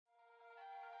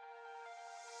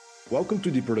Welcome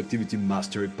to the Productivity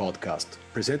Mastery Podcast,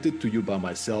 presented to you by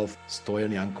myself,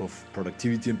 Stoyan Yankov,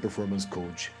 productivity and performance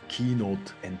coach,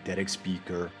 keynote and TEDx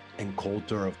speaker, and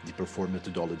co-author of the Perform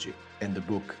methodology, and the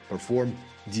book Perform: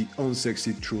 The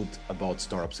Unsexy Truth About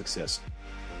Startup Success.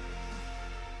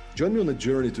 Join me on a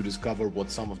journey to discover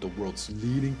what some of the world's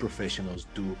leading professionals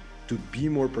do to be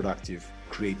more productive,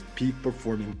 create peak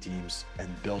performing teams, and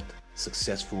build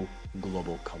successful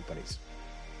global companies.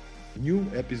 New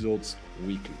episodes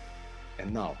weekly.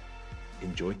 And now,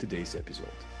 enjoy today's episode.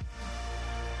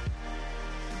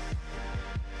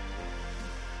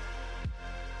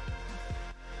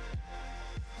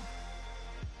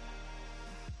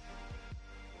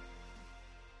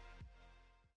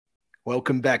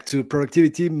 Welcome back to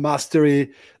Productivity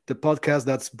Mastery, the podcast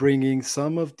that's bringing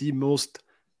some of the most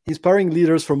inspiring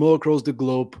leaders from all across the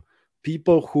globe,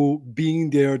 people who been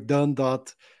there, done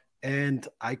that. And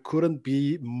I couldn't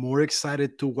be more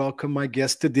excited to welcome my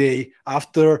guest today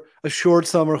after a short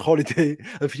summer holiday,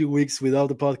 a few weeks without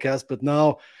the podcast. But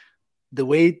now the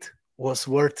wait was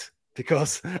worth,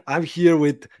 because I'm here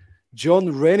with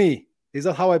Jon Rennie. Is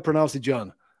that how I pronounce it,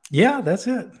 John? Yeah, that's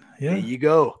it. Yeah. There you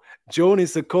go. Jon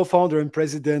is the co-founder and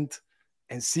president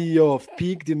and CEO of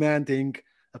Peak Demand Inc.,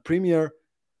 a premier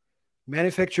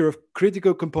manufacturer of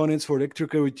critical components for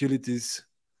electrical utilities.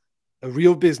 A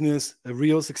real business, a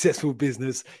real successful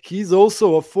business. He's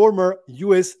also a former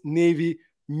U.S. Navy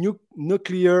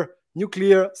nuclear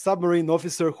submarine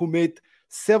officer who made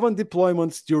 7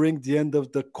 deployments during the end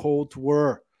of the Cold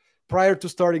War. Prior to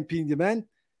starting Peak Demand,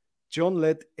 Jon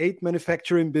led 8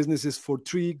 manufacturing businesses for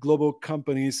 3 global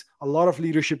companies, a lot of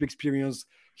leadership experience.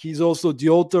 He's also the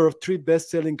author of 3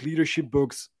 best-selling leadership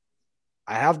books,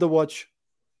 I Have the Watch,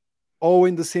 All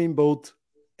in the Same Boat,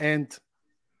 and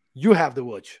You Have the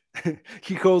Watch.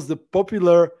 He hosts the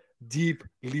popular Deep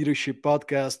Leadership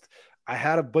podcast. I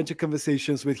had a bunch of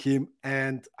conversations with him,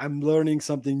 and I'm learning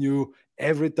something new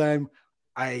every time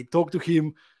I talk to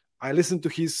him. I listen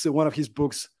to one of his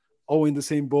books, All in the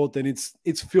Same Boat, and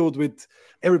it's filled with,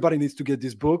 everybody needs to get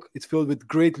this book. It's filled with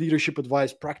great leadership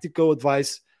advice, practical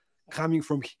advice coming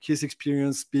from his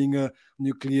experience being a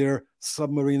nuclear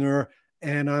submariner.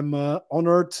 And I'm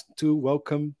honored to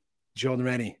welcome Jon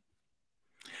Rennie.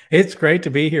 It's great to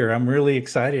be here. I'm really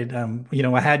excited.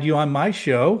 I had you on my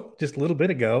show just a little bit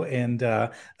ago, and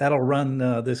that'll run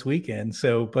this weekend.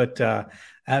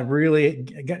 I really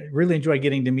enjoyed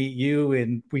getting to meet you,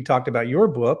 and we talked about your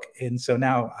book. And so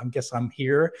now I guess I'm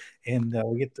here, and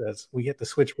we get to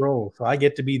switch roles. So I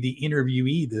get to be the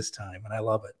interviewee this time, and I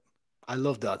love it. I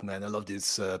love that, man. I love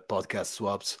these podcast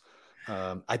swaps.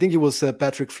 I think it was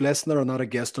Patrick Flessner, another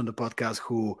guest on the podcast,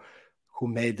 who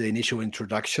made the initial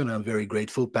introduction. I'm very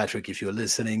grateful, Patrick, if you're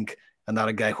listening.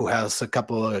 Another guy who has a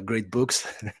couple of great books.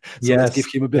 Let's give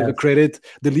him a bit of a credit.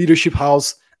 The Leadership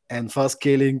House and Fast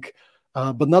Scaling.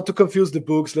 But not to confuse the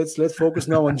books. Let's focus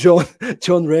now on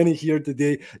Jon Rennie here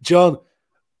today. Jon,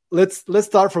 let's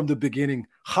start from the beginning.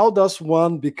 How does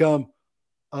one become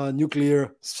a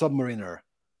nuclear submariner?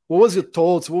 What was your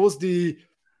thoughts? What was the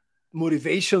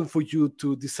motivation for you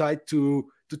to decide to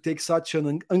take such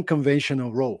an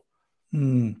unconventional role?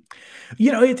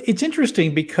 It's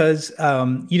interesting because,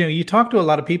 you talk to a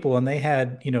lot of people and they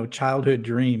had, childhood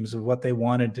dreams of what they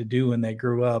wanted to do when they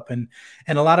grew up. And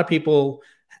a lot of people,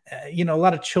 a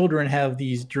lot of children have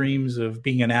these dreams of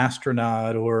being an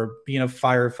astronaut or being a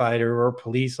firefighter or a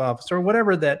police officer, or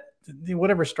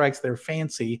whatever strikes their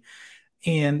fancy.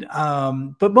 And,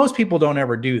 but most people don't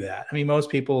ever do that. I mean,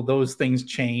 most people, those things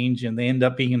change and they end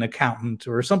up being an accountant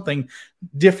or something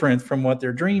different from what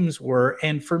their dreams were.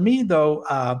 And for me though,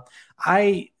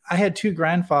 I had 2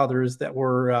 grandfathers that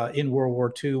were in World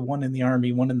War II, one in the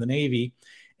Army, one in the Navy.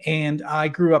 And I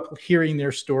grew up hearing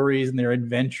their stories and their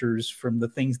adventures from the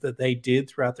things that they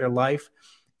did throughout their life.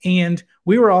 And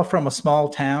we were all from a small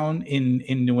town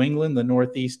in New England, the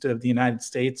Northeast of the United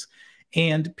States.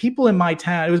 And people in my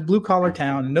town, it was blue collar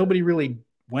town, and nobody really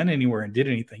went anywhere and did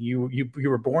anything. You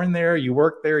were born there, you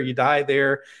worked there, you died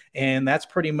there, and that's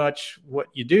pretty much what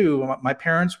you do. My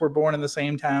parents were born in the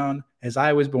same town as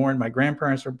I was born. My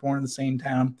grandparents were born in the same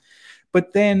town.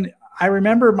 But then I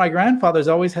remember my grandfathers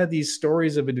always had these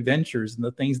stories of adventures and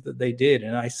the things that they did.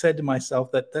 And I said to myself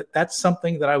that's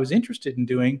something that I was interested in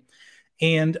doing.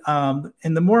 And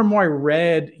the more and more I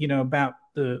read, about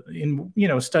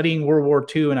studying World War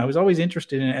II, and I was always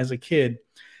interested in it as a kid.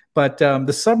 But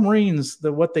the submarines,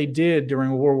 what they did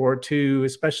during World War II,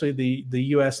 especially the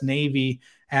U.S. Navy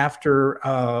after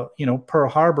Pearl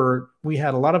Harbor, we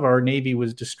had a lot of our Navy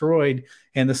was destroyed,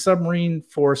 and the submarine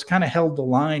force kind of held the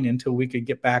line until we could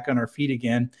get back on our feet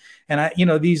again. And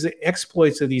these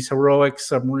exploits of these heroic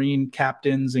submarine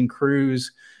captains and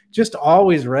crews just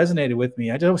always resonated with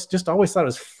me. I just always thought it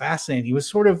was fascinating. He was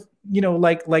sort of,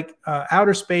 like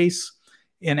outer space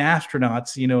in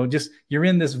astronauts, just you're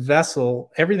in this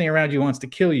vessel, everything around you wants to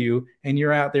kill you, and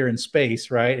you're out there in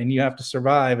space, right? And you have to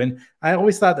survive. And I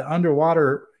always thought that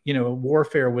underwater,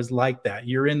 warfare was like that.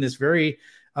 You're in this very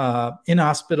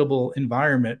inhospitable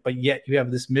environment, but yet you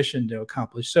have this mission to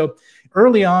accomplish. So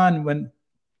early on,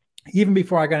 even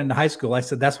before I got into high school, I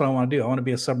said, that's what I want to do. I want to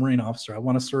be a submarine officer. I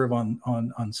want to serve on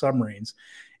submarines.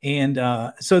 And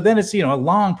so then it's, a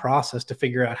long process to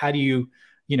figure out how do you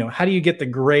get the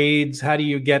grades? How do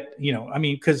you get,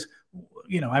 because,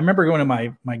 I remember going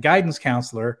to my guidance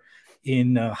counselor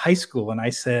in high school, and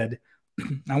I said,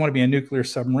 I want to be a nuclear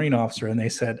submarine officer. And they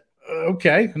said,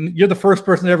 okay, and you're the first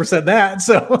person that ever said that.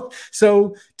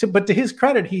 But to his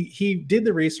credit, he did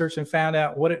the research and found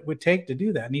out what it would take to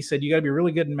do that. And he said, you got to be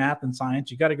really good in math and science.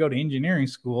 You got to go to engineering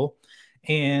school.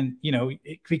 And,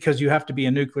 because you have to be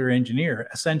a nuclear engineer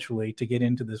essentially to get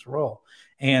into this role.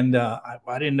 And I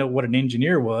didn't know what an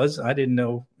engineer was. I didn't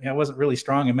know, I wasn't really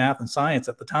strong in math and science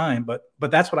at the time, but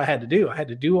that's what I had to do. I had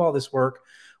to do all this work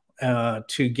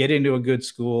to get into a good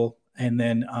school, and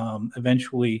then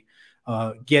eventually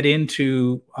get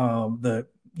into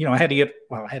I had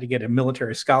to get a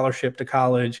military scholarship to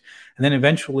college. And then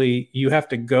eventually you have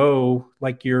to go,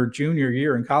 like your junior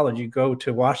year in college, you go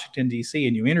to Washington, D.C.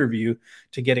 and you interview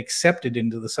to get accepted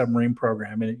into the submarine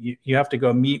program. And you have to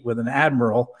go meet with an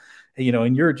admiral,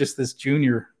 and you're just this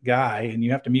junior guy, and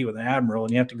you have to meet with an admiral,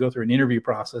 and you have to go through an interview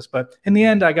process. But in the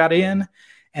end, I got in,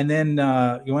 and then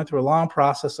you went through a long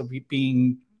process of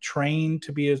being trained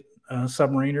to be a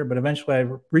submariner, but eventually I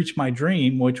reached my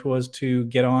dream, which was to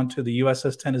get on to the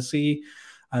USS Tennessee.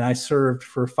 And I served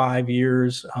for 5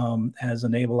 years as a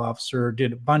naval officer,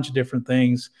 did a bunch of different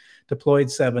things, deployed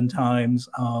 7 times,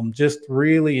 just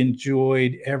really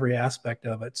enjoyed every aspect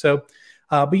of it. So,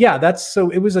 but yeah,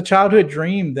 it was a childhood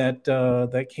dream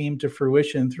that came to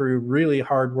fruition through really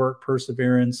hard work,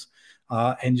 perseverance,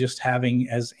 and just having,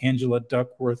 as Angela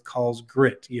Duckworth calls,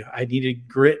 grit. I needed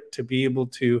grit to be able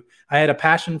to. I had a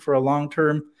passion for a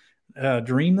long-term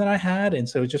dream that I had, and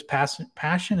so just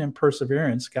passion and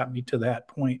perseverance got me to that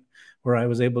point where I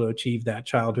was able to achieve that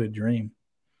childhood dream.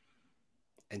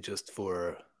 And just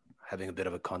for having a bit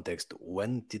of a context,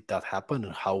 when did that happen,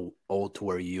 and how old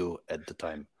were you at the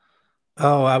time?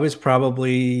 Oh, I was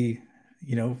probably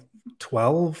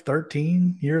 12,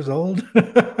 13 years old.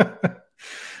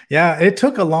 Yeah, it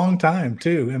took a long time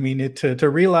too. I mean, to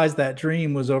realize that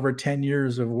dream was over 10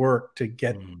 years of work to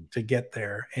get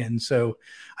there. And so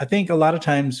I think a lot of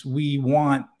times we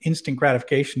want instant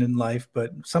gratification in life,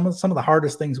 but some of the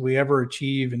hardest things we ever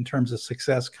achieve in terms of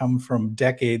success come from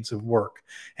decades of work.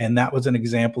 And that was an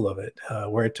example of it,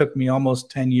 where it took me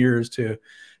almost 10 years to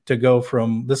go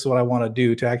from this is what I want to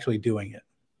do to actually doing it.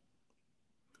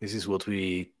 This is what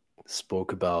we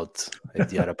spoke about at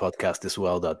the other podcast as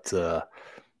well, that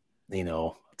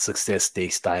success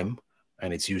takes time,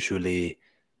 and it's usually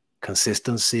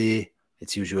consistency,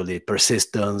 it's usually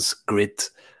persistence, grit,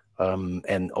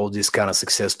 and all these kind of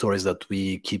success stories that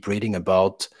we keep reading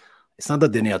about. It's not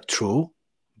that they are true,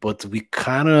 but we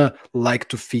kind of like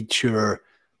to feature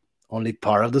only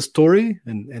part of the story,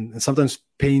 and sometimes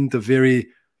paint a very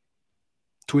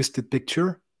twisted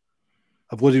picture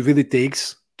of what it really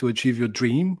takes to achieve your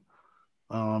dream.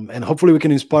 And hopefully we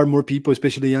can inspire more people,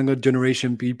 especially younger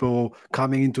generation people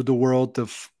coming into the world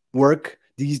of work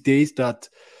these days, that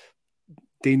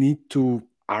they need to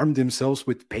arm themselves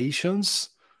with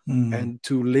patience and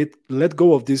to let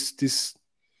go of this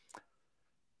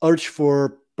urge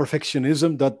for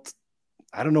perfectionism, that,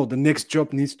 I don't know, the next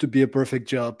job needs to be a perfect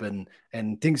job, and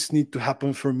things need to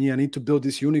happen for me. I need to build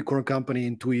this unicorn company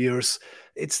in 2 years.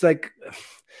 It's like,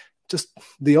 just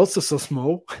the odds are so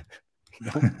small.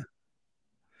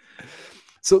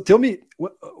 So tell me,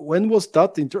 when was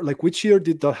that? Like, which year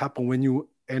did that happen when you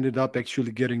ended up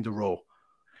actually getting the role?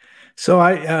 So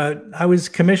I was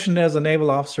commissioned as a naval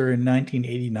officer in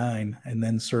 1989, and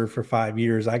then served for 5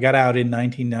 years. I got out in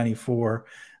 1994.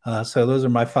 So those are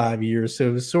my 5 years. So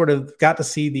it was sort of got to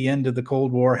see the end of the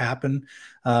Cold War happen.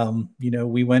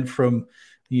 We went from,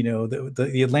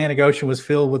 the Atlantic Ocean was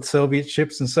filled with Soviet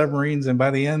ships and submarines, and by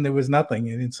the end there was nothing.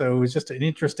 And so it was just an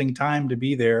interesting time to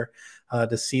be there,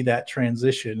 to see that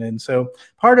transition. And so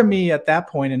part of me at that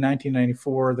point in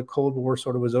 1994, the Cold War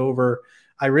sort of was over.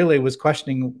 I really was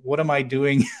questioning, what am I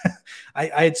doing? I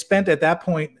had spent at that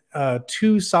point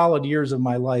 2 solid years of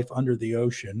my life under the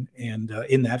ocean, and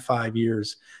in that 5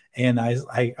 years, and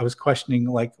I was questioning,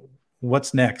 like,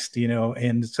 what's next,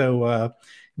 and so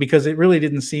because it really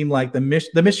didn't seem like the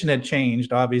mission had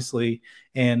changed, obviously,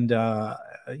 and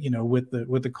with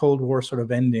the Cold War sort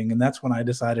of ending. And that's when I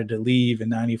decided to leave in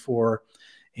 '94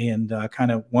 and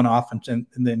kind of went off and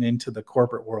then into the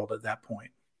corporate world at that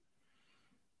point.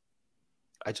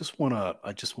 I just wanna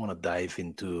dive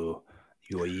into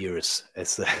your years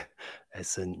as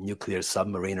a nuclear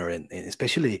submariner, and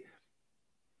especially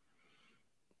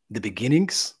the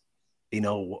beginnings.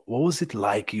 What was it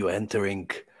like you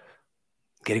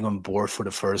getting on board for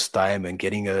the first time and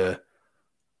getting a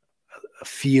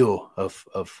feel of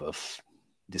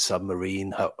the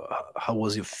submarine? How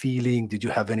was your feeling? Did you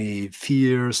have any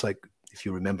fears? Like, if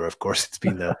you remember, of course, it's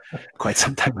been quite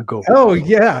some time ago. Oh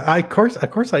yeah, of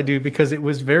course I do, because it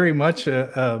was very much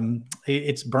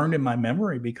it's burned in my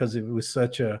memory because it was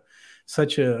such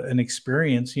an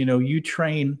experience. You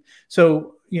train.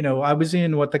 So I was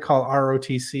in what they call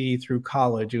ROTC through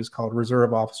college. It was called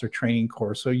Reserve Officer Training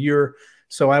Course.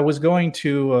 So I was going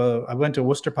to I went to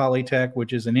Worcester Polytech,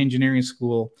 which is an engineering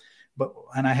school,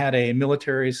 and I had a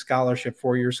military scholarship,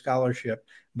 4-year scholarship.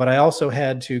 But I also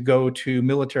had to go to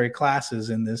military classes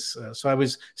in this. So I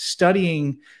was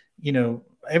studying,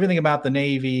 everything about the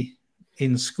Navy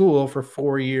in school for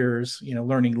 4 years,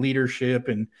 learning leadership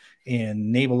and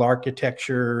naval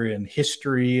architecture and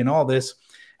history and all this.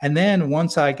 And then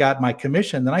once I got my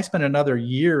commission, then I spent another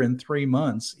year and 3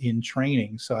 months in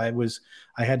training. So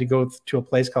I had to go to a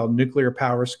place called Nuclear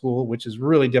Power School, which is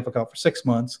really difficult, for 6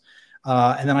 months.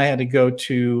 And then I had to go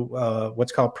to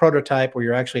what's called prototype, where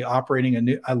you're actually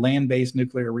operating a land-based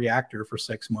nuclear reactor for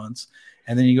 6 months.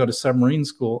 And then you go to submarine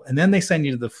school, and then they send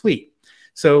you to the fleet.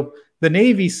 So the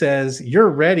Navy says,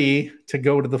 you're ready to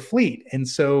go to the fleet. And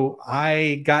so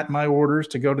I got my orders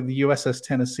to go to the USS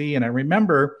Tennessee. And I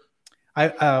remember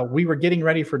we were getting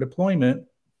ready for deployment.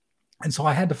 And so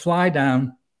I had to fly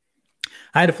down.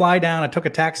 I took a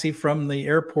taxi from the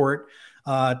airport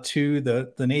to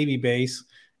the Navy base.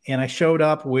 And I showed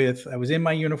up I was in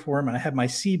my uniform, and I had my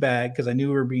sea bag because I knew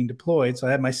we were being deployed. So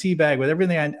I had my sea bag with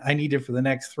everything I needed for the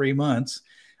next 3 months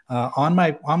on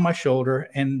my shoulder.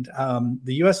 And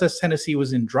the USS Tennessee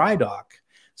was in dry dock.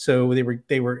 So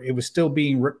it was still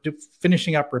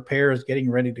finishing up repairs,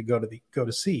 getting ready to go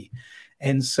to sea.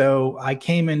 And so I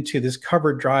came into this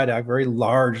covered dry dock, very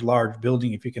large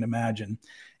building, if you can imagine.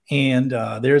 And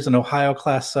there's an Ohio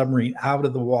class submarine out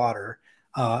of the water.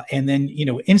 And then,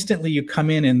 instantly you come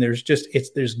in, and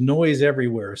there's noise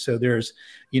everywhere. So there's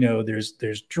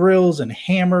drills and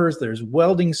hammers, there's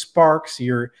welding sparks.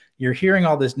 You're hearing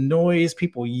all this noise,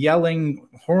 people yelling,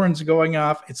 horns going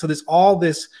off. And so there's all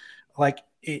this, like,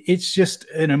 it's just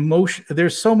an emotion.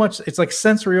 There's so much, it's like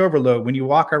sensory overload when you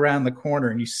walk around the corner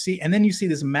and then you see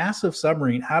this massive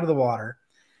submarine out of the water.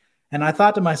 And I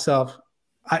thought to myself,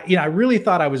 I really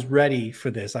thought I was ready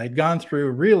for this. I had gone through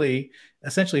really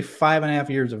essentially 5.5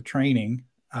 years of training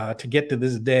to get to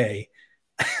this day.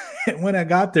 And when I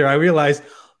got there, I realized,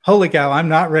 holy cow, I'm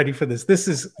not ready for this. This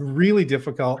is really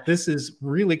difficult. This is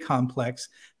really complex.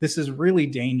 This is really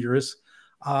dangerous.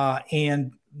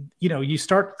 And you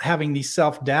start having these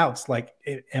self-doubts, like,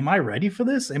 am I ready for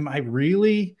this?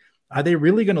 Are they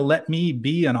really going to let me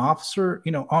be an officer?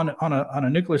 On a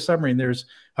nuclear submarine, there's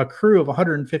a crew of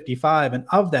 155, and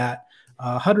of that,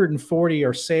 140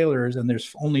 are sailors, and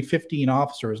there's only 15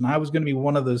 officers. And I was going to be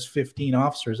one of those 15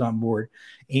 officers on board.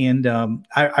 And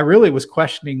I really was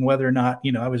questioning whether or not,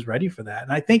 I was ready for that.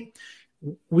 And I think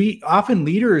young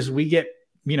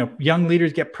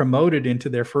leaders get promoted into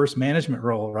their first management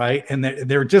role, right? And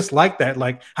they're just like that,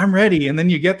 like, I'm ready. And then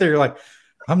you get there, you're like,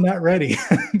 I'm not ready.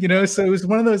 So it was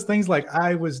one of those things, like,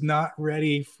 I was not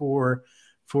ready for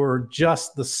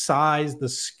just the size, the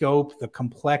scope, the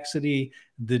complexity,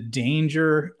 the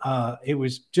danger. It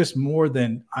was just more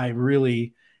than I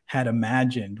really had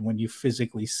imagined when you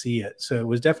physically see it. So it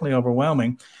was definitely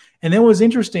overwhelming. And then it was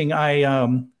interesting.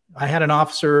 I had an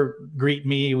officer greet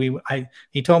me.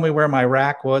 He told me where my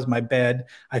rack was, my bed.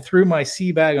 I threw my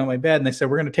sea bag on my bed, and they said,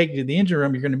 we're going to take you to the engine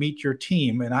room. You're going to meet your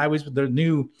team. And I was the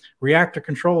new reactor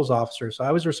controls officer. So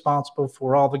I was responsible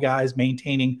for all the guys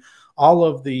maintaining all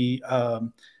of the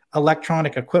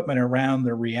electronic equipment around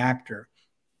the reactor.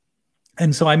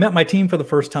 And so I met my team for the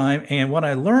first time. And what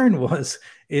I learned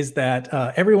is that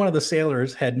every one of the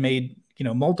sailors had made,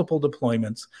 multiple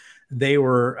deployments. They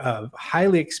were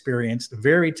highly experienced,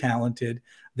 very talented.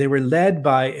 They were led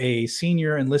by a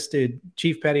senior enlisted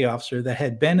chief petty officer that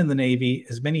had been in the Navy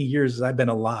as many years as I've been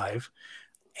alive.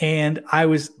 And I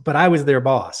was their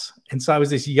boss. And so I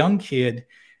was this young kid.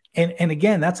 And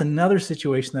again, that's another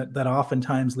situation that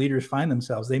oftentimes leaders find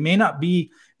themselves. They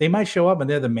might show up and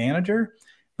they're the manager,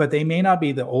 but they may not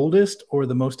be the oldest or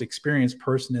the most experienced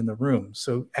person in the room.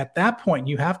 So at that point,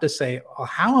 you have to say, oh,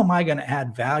 how am I going to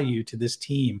add value to this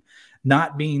team,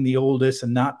 not being the oldest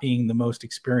and not being the most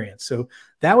experienced? So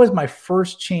that was my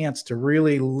first chance to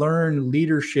really learn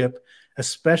leadership,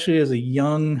 especially as a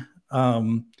young,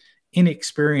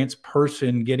 inexperienced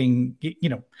person being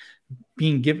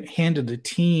handed a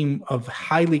team of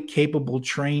highly capable,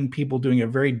 trained people doing a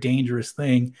very dangerous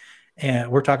thing.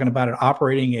 And we're talking about it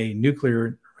operating a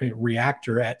nuclear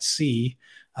reactor at sea,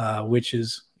 which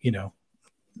is,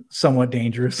 somewhat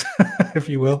dangerous, if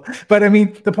you will. But I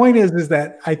mean, the point is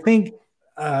that I think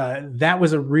that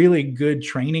was a really good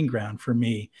training ground for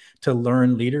me to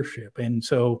learn leadership. And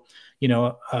so,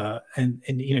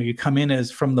 you come in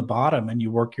as from the bottom and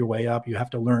you work your way up. You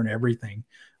have to learn everything.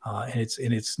 And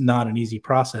it's not an easy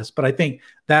process, but I think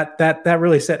that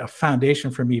really set a foundation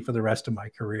for me for the rest of my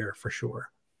career, for sure.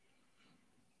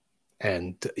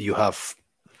 And you have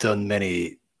done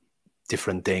many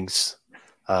different things.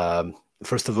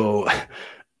 First of all,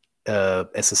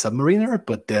 as a submariner,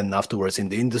 but then afterwards in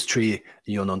the industry,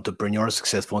 you're an entrepreneur,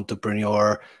 successful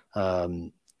entrepreneur.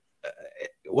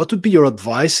 What would be your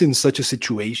advice in such a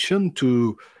situation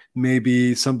to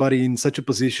maybe somebody in such a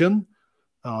position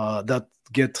that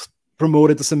get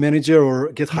promoted as a manager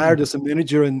or get hired as a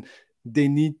manager, and they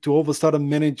need to all of a sudden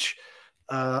manage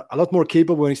a lot more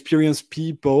capable and experienced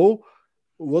people?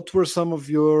 What were some of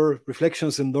your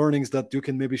reflections and learnings that you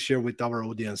can maybe share with our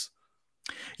audience?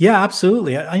 Yeah,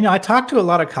 absolutely. I talk to a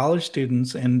lot of college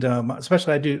students, and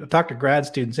especially I talk to grad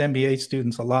students, MBA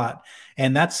students a lot.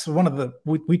 And that's one of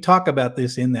we talk about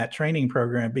this in that training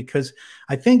program, because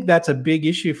I think that's a big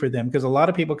issue for them, because a lot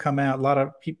of people come out, a lot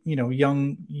of people,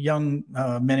 young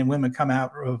men and women come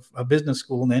out of a business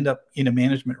school and end up in a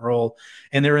management role,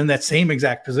 and they're in that same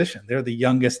exact position. They're the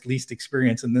youngest, least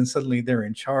experienced, and then suddenly they're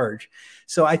in charge.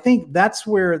 So I think that's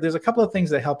where there's a couple of things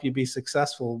that help you be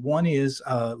successful. One is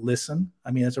listen.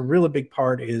 I mean, that's a really big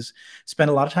part, is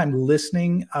spend a lot of time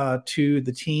listening to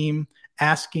the team,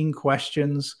 asking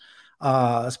questions,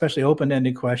 especially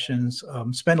open-ended questions.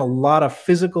 Spend a lot of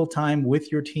physical time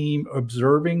with your team,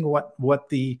 observing what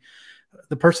the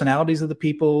personalities of the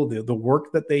people, the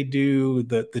work that they do,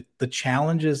 the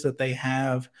challenges that they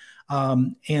have.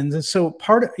 And so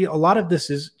a lot of this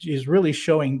is really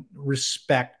showing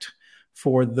respect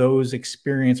for those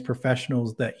experienced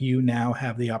professionals that you now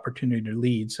have the opportunity to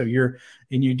lead. So you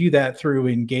do that through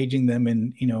engaging them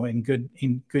in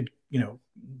good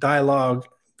dialogue,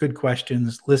 good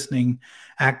questions, listening,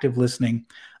 active listening.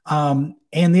 And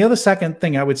the other second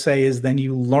thing I would say is then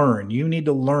you learn. You need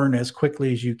to learn as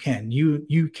quickly as you can.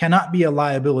 You cannot be a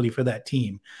liability for that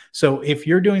team. So if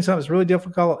you're doing something that's really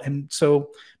difficult, and so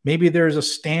maybe there's a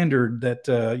standard that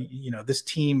this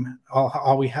team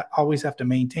always have to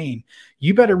maintain,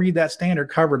 you better read that standard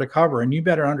cover to cover, and you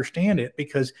better understand it,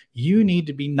 because you need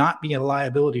to not be a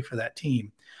liability for that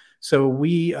team. So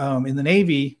we in the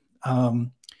Navy,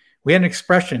 we had an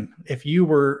expression: if you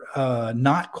were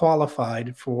not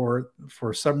qualified for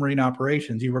submarine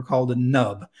operations, you were called a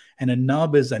nub. And a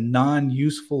nub is a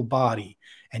non-useful body.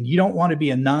 And you don't want to be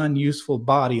a non-useful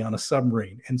body on a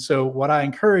submarine. And so what I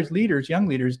encourage young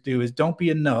leaders do is don't be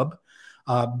a nub.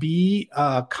 Be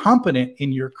competent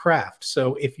in your craft.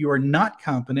 So if you are not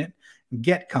competent,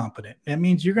 get competent. That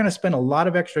means you're going to spend a lot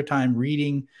of extra time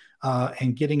reading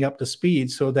and getting up to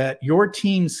speed, so that your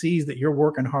team sees that you're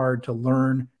working hard to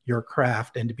learn your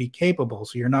craft and to be capable,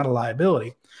 so you're not a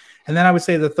liability. And then I would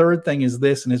say the third thing is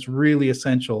this, and it's really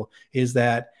essential, is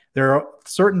that there are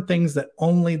certain things that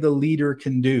only the leader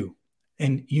can do,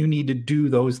 and you need to do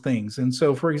those things. And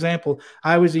so, for example,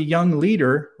 I was a young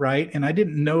leader, right? And I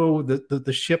didn't know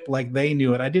the ship like they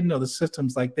knew it. I didn't know the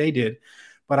systems like they did,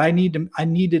 but I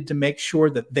needed to make sure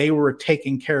that they were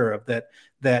taken care of,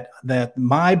 that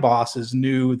my bosses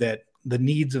knew that the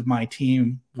needs of my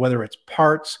team, whether it's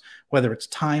parts, whether it's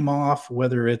time off,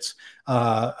 whether it's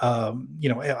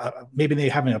maybe they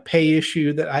having a pay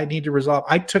issue that I need to resolve.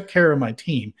 I took care of my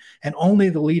team, and only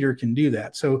the leader can do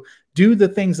that. So do the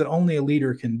things that only a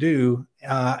leader can do,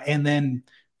 and then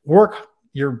work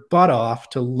your butt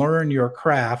off to learn your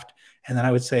craft. And then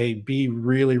I would say be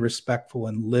really respectful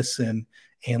and listen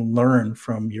and learn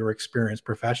from your experienced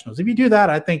professionals. If you do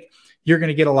that, I think you're going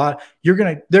to get a lot. They're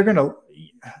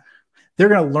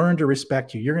going to learn to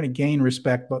respect you. You're going to gain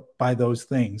respect by those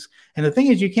things. And the thing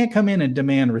is, you can't come in and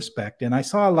demand respect. And I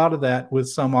saw a lot of that with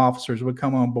some officers would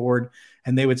come on board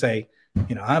and they would say,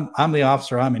 I'm the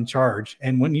officer, I'm in charge.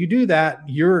 And when you do that,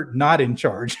 you're not in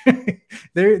charge.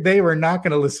 They were not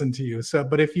going to listen to you. So,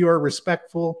 but if you are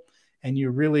respectful and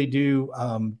you really do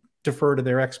defer to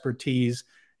their expertise,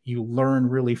 you learn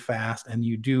really fast, and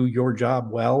you do your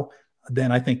job well,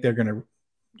 then I think you're going to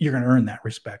earn that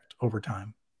respect over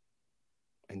time.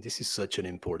 And this is such an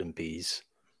important piece,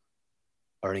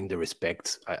 earning the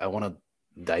respect. I want to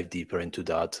dive deeper into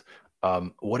that.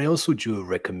 What else would you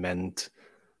recommend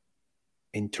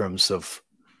in terms of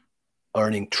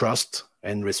earning trust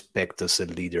and respect as a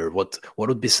leader? What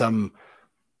would be some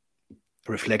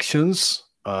reflections,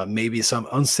 maybe some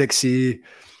unsexy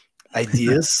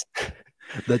ideas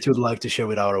that you'd like to share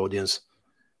with our audience?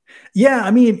 Yeah,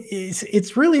 I mean,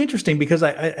 it's really interesting because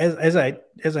as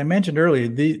I mentioned earlier,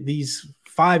 these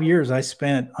 5 years I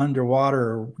spent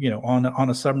underwater, on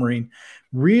a submarine,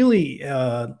 really,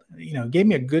 gave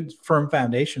me a good firm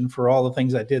foundation for all the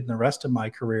things I did in the rest of my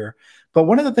career. But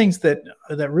one of the things that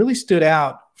really stood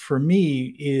out for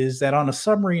me is that on a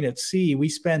submarine at sea, we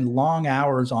spend long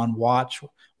hours on watch,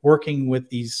 working with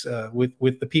these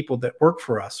with the people that work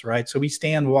for us, right? So we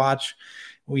stand watch.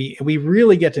 We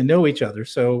really get to know each other.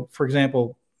 So, for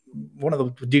example, one of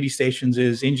the duty stations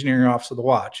is engineering officer of the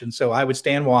watch. And so I would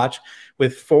stand watch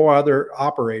with 4 other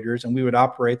operators, and we would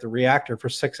operate the reactor for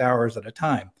 6 hours at a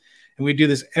time. And we do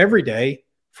this every day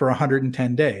for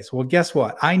 110 days. Well, guess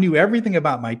what? I knew everything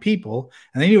about my people,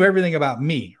 and they knew everything about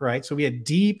me, right? So we had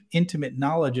deep, intimate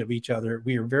knowledge of each other.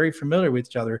 We were very familiar with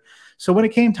each other. So when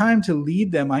it came time to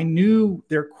lead them, I knew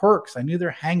their quirks. I knew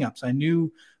their hangups. I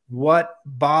knew what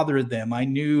bothered them. I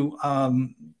knew,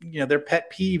 their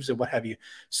pet peeves or what have you.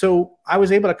 So I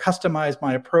was able to customize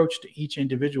my approach to each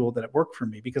individual that worked for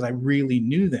me because I really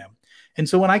knew them. And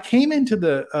so when I came into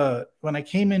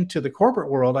the corporate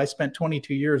world, I spent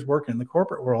 22 years working in the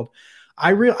corporate world.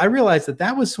 I realized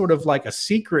that was sort of like a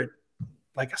secret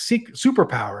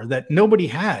superpower that nobody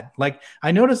had. Like,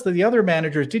 I noticed that the other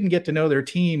managers didn't get to know their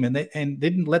team, and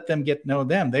didn't let them get to know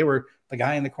them. They were the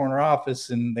guy in the corner office,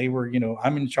 and they were,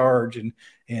 I'm in charge,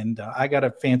 and I got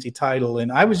a fancy title.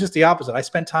 And I was just the opposite. I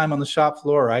spent time on the shop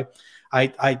floor. I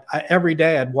every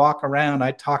day I'd walk around,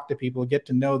 I'd talk to people, get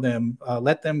to know them,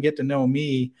 let them get to know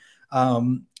me.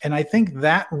 And I think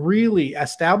that really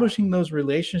establishing those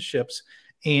relationships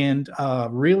and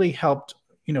really helped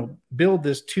build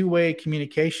this two-way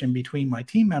communication between my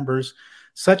team members,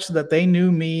 such that they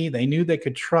knew me, they knew they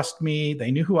could trust me,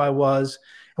 they knew who I was.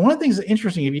 And one of the things that's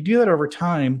interesting, if you do that over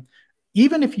time,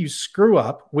 even if you screw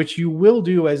up, which you will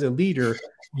do as a leader,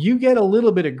 you get a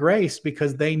little bit of grace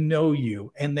because they know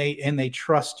you and they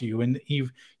trust you, and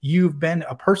you've been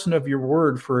a person of your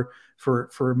word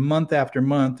for month after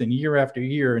month and year after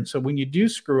year. And so when you do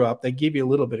screw up, they give you a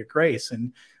little bit of grace.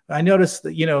 And I noticed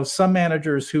that some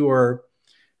managers who are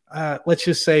let's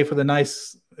just say, for the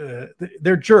nice,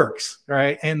 they're jerks,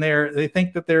 right? And they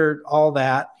think that they're all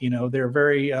that, they're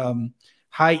very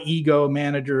high ego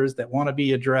managers that want to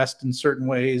be addressed in certain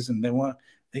ways, and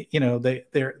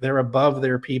they're above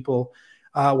their people.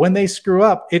 When they screw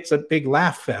up, it's a big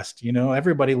laugh fest.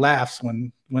 Everybody laughs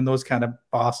when those kind of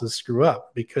bosses screw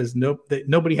up, because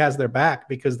nobody has their back,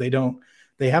 because they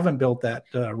haven't built that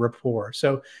rapport.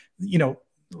 So,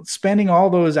 spending all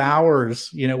those hours,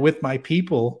 with my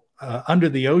people under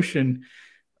the ocean,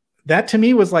 that to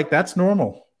me was like, that's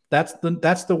normal. That's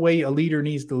the way a leader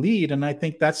needs to lead. And I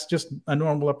think that's just a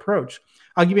normal approach.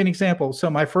 I'll give you an example. So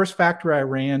my first factory I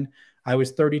ran, I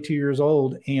was 32 years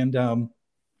old, and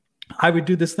I would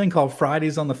do this thing called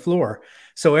Fridays on the floor.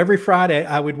 So every Friday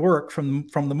I would work from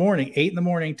the morning, 8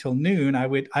 in till noon. I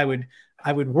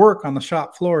would work on the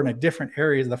shop floor in a different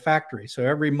area of the factory. So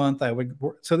every month I would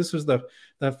work. So this was the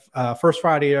first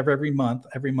Friday of every month.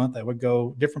 Every month I would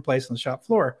go different place on the shop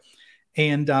floor.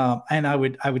 And I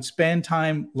would spend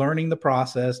time learning the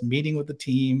process, meeting with the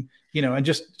team, and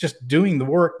just doing the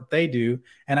work that they do.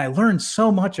 And I learned so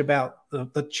much about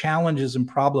the challenges and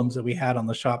problems that we had on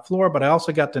the shop floor, but I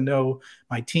also got to know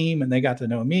my team, and they got to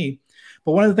know me.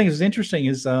 But one of the things that's interesting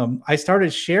is I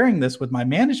started sharing this with my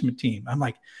management team. I'm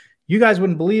like, you guys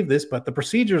wouldn't believe this, but the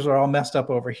procedures are all messed up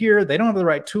over here. They don't have the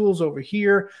right tools over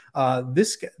here.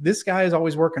 This guy is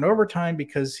always working overtime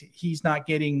because he's not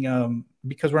getting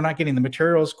because we're not getting the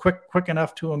materials quick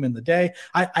enough to him in the day.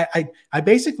 I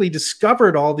basically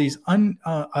discovered all these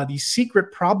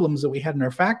secret problems that we had in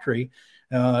our factory,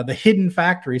 the hidden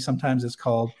factory sometimes it's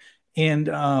called, and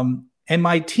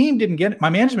my team didn't get it. My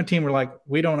management team were like,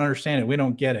 we don't understand it. We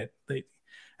don't get it.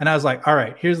 And I was like, all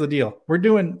right, here's the deal. We're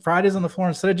doing Fridays on the floor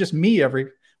instead of just me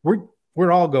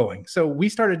we're all going. So we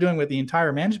started doing with the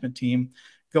entire management team,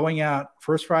 going out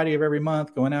first Friday of every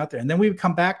month, going out there. And then we would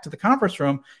come back to the conference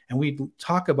room and we'd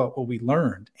talk about what we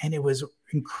learned. And it was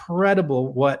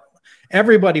incredible what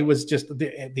everybody was just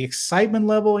the excitement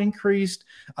level increased,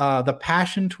 the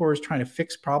passion towards trying to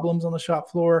fix problems on the shop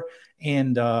floor.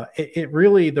 And it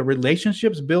really, the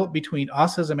relationships built between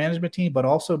us as a management team, but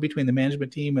also between the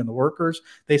management team and the workers.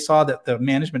 They saw that the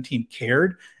management team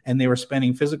cared and they were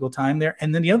spending physical time there.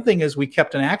 And then the other thing is we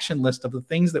kept an action list of the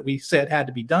things that we said had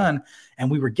to be done,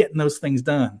 and we were getting those things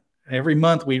done. Every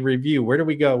month we review, where do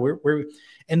we go? Where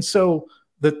and so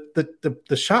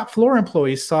the shop floor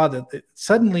employees saw that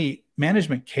suddenly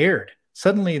management cared.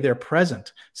 Suddenly they're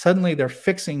present. Suddenly they're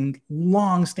fixing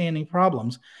long-standing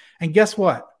problems. And guess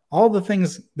what? All the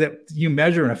things that you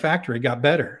measure in a factory got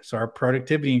better. So our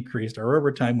productivity increased, our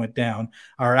overtime went down,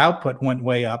 our output went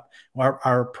way up,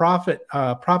 our profit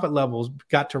levels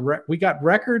we got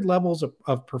record levels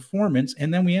of performance,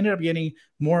 and then we ended up getting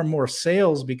more and more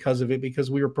sales because of it,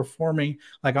 because we were performing,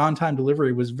 like on-time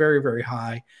delivery was very, very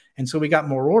high, and so we got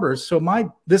more orders. So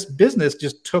this business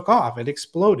just took off, it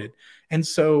exploded. And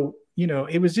so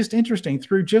it was just interesting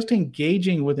through just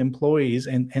engaging with employees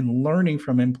and learning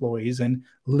from employees and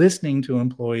listening to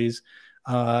employees.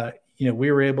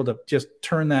 We were able to just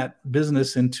turn that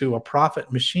business into a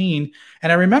profit machine.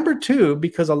 And I remember too,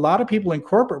 because a lot of people in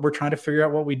corporate were trying to figure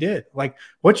out what we did. Like,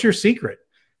 what's your secret?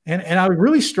 And I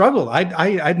really struggled.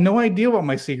 I had no idea what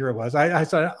my secret was. I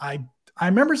said, I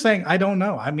remember saying, I don't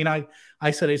know. I mean,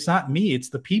 I said, it's not me, it's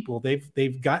the people. They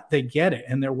get it,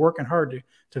 and they're working hard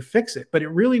to fix it. But it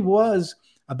really was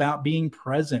about being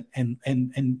present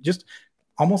and just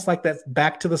almost like that,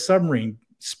 back to the submarine,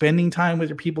 spending time with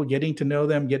your people, getting to know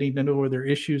them, getting to know where their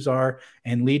issues are,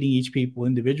 and leading each people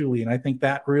individually. And I think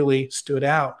that really stood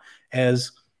out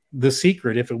as the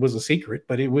secret, if it was a secret,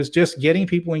 but it was just getting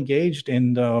people engaged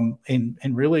and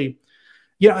really.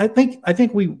 Yeah, I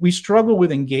think we struggle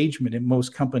with engagement in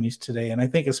most companies today. And I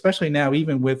think especially now,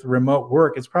 even with remote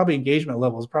work, it's probably engagement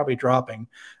level is probably dropping.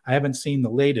 I haven't seen the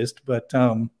latest, but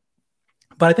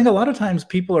I think a lot of times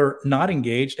people are not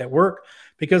engaged at work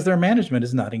because their management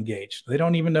is not engaged. They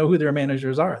don't even know who their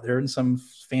managers are. They're in some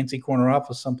fancy corner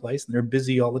office someplace, and they're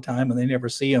busy all the time, and they never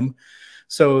see them.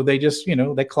 So they just,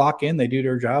 they clock in, they do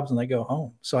their jobs, and they go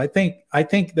home. So I think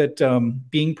that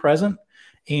being present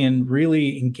and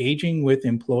really engaging with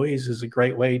employees is a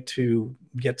great way to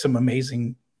get some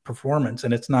amazing performance,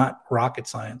 and it's not rocket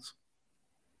science.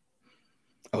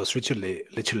 I was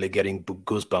literally getting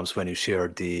goosebumps when you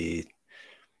shared the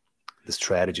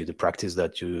strategy, the practice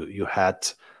that you had,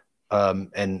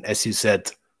 and as you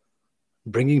said,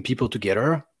 bringing people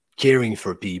together, caring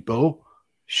for people,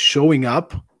 showing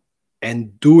up,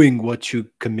 and doing what you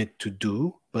commit to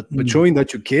do, but showing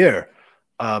that you care.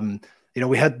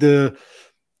 We had the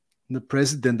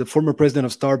former president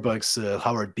of Starbucks,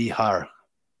 Howard B. Har,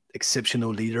 exceptional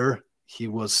leader. He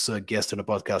was a guest on a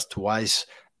podcast twice,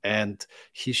 and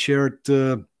he shared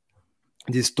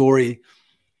this story,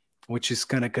 which is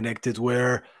kind of connected,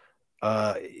 where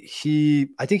I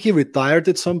think he retired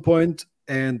at some point,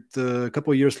 and a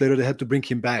couple of years later they had to bring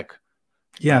him back.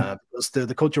 Yeah, because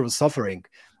the culture was suffering,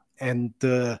 and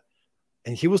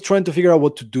he was trying to figure out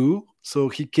what to do. So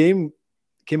he came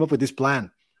up with this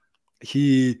plan.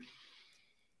 He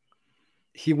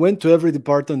went to every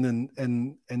department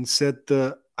and said,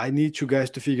 I need you guys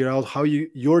to figure out how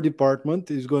your department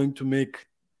is going to make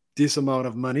this amount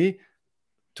of money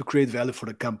to create value for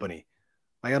the company.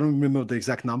 I don't remember the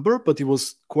exact number, but it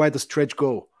was quite a stretch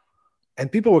goal.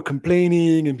 And people were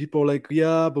complaining, and people were like,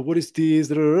 yeah, but what is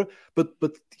this?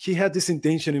 But he had this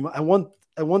intention in mind.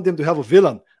 I want them to have a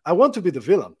villain. I want to be the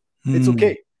villain. It's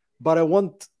okay. But I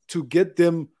want to get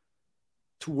them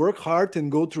to work hard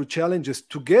and go through challenges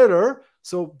together,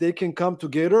 so they can come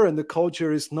together, and the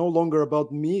culture is no longer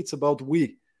about me, it's about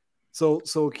we. So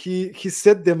he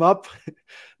set them up.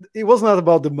 It was not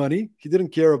about the money. He didn't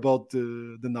care about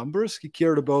the numbers. He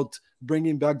cared about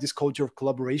bringing back this culture of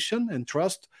collaboration and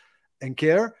trust and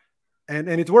care, and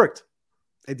it worked.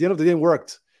 At the end of the day, it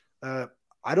worked.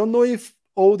 I don't know if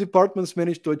all departments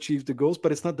managed to achieve the goals,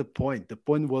 but it's not the point. The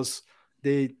point was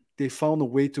they found a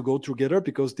way to go together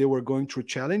because they were going through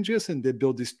challenges, and they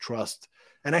built this trust.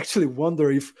 And I actually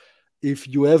wonder if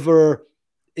you ever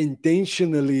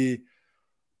intentionally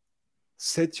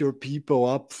set your people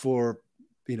up for,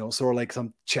 sort of like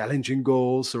some challenging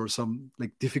goals or some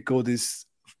like difficulties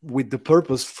with the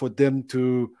purpose for them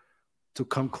to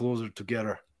come closer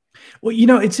together. Well,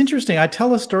 it's interesting. I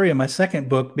tell a story in my second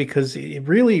book because it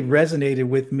really resonated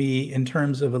with me in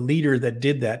terms of a leader that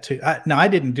did that too. Now, I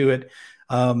didn't do it.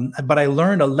 But I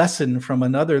learned a lesson from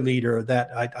another leader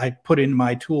that I put in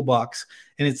my toolbox,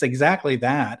 and it's exactly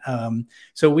that.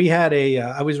 So we had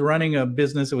I was running a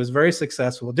business that was very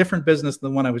successful, a different business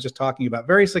than the one I was just talking about,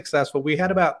 very successful. We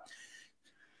had about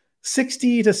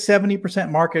 60 to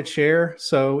 70% market share.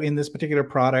 So in this particular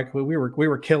product, we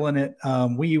were killing it.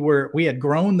 We had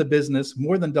grown the business,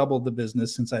 more than doubled the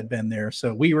business since I'd been there.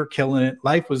 So we were killing it.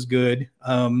 Life was good.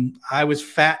 I was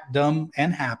fat, dumb,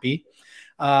 and happy.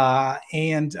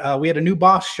 And we had a new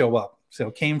boss show up.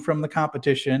 So came from the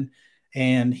competition,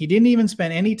 and he didn't even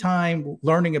spend any time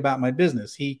learning about my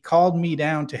business. He called me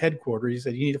down to headquarters. He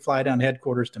said, "You need to fly down to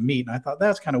headquarters to meet." And I thought,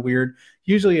 that's kind of weird.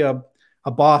 Usually a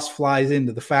boss flies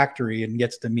into the factory and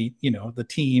gets to meet, the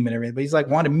team and everything. But he's like,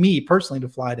 wanted me personally to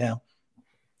fly down.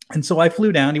 And so I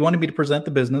flew down. He wanted me to present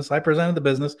the business. I presented the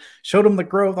business, showed him the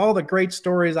growth, all the great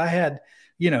stories I had,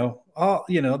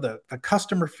 the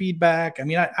customer feedback. I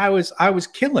mean, I was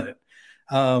killing it.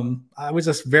 I was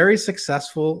a very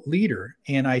successful leader,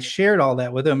 and I shared all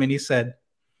that with him. And he said,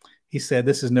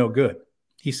 "This is no good."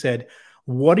 He said,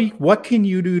 what can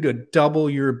you do to double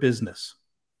your business?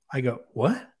 I go,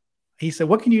 "What?" He said,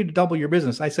 "What can you do to double your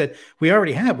business?" I said, we have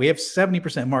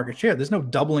 70% market share. There's no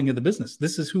doubling of the business.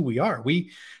 This is who we are.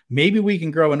 Maybe we can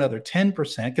grow another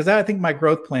 10%, because I think my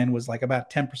growth plan was like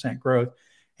about 10% growth.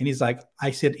 And he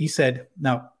said,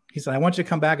 "I want you to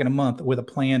come back in a month with a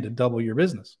plan to double your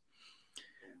business."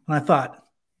 And I thought,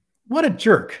 what a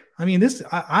jerk. I mean,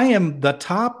 I am the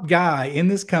top guy in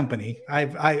this company.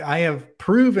 I have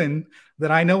proven that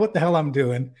I know what the hell I'm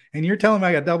doing. And you're telling me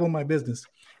I got to double my business.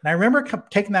 And I remember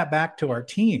taking that back to our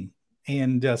team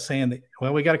and saying that,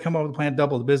 well, we got to come up with a plan to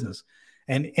double the business.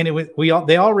 And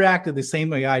they all reacted the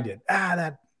same way I did.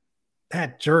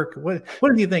 That jerk. What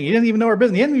did you think? He didn't even know our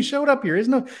business. He hadn't even showed up here.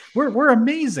 We're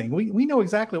amazing. We know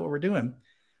exactly what we're doing.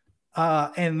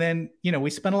 And then, we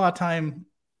spent a lot of time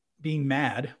being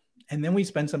mad. And then we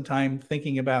spent some time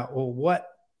thinking about, well,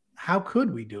 how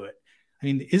could we do it? I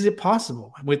mean, is it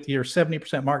possible with your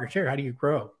 70% market share? How do you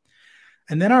grow?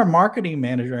 And then our marketing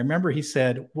manager, I remember he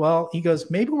said, he goes,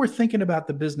 "Maybe we're thinking about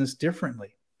the business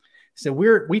differently." He said,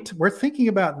 we're thinking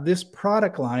about this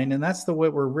product line, and that's the way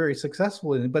we're very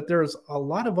successful in it. But there's a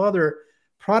lot of other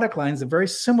product lines that are very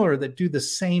similar that do the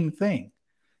same thing.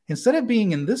 Instead of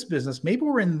being in this business, maybe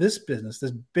we're in this business,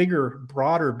 this bigger,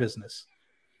 broader business.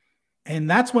 And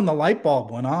that's when the light bulb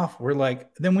went off. We're like,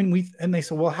 and they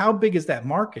said, "Well, how big is that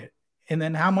market? And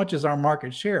then how much is our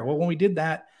market share?" Well, when we did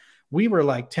that, we were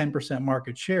like 10%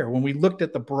 market share when we looked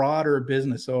at the broader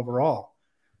business overall.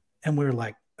 And we were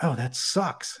like, "Oh, that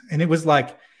sucks." And it was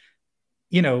like,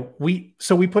 we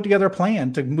put together a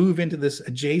plan to move into this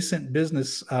adjacent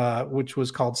business, which was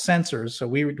called sensors. So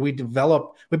we put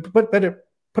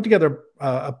together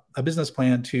a business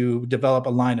plan to develop a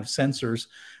line of sensors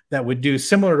that would do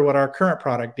similar to what our current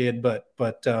product did,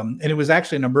 and it was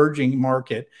actually an emerging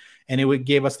market, and it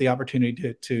gave us the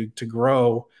opportunity to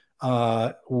grow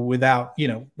without,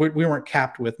 we weren't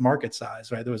capped with market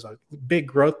size, right? There was a big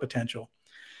growth potential.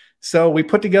 So we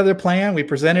put together a plan. We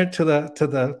presented it to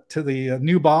the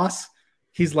new boss.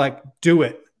 He's like, "Do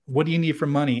it. What do you need for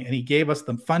money?" And he gave us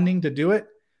the funding to do it.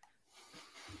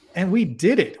 And we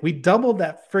did it. We doubled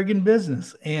that friggin'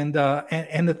 business. And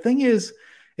the thing is,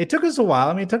 it took us a while.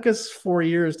 I mean, it took us 4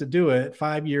 years to do it,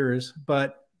 5 years.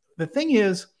 But the thing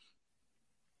is,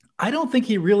 I don't think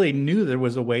he really knew there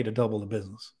was a way to double the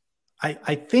business.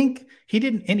 I think he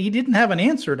didn't, and he didn't have an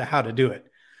answer to how to do it.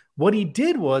 What he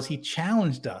did was he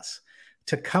challenged us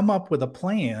to come up with a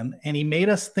plan, and he made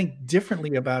us think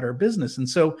differently about our business. And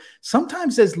so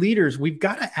sometimes as leaders, we've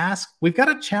got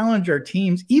to challenge our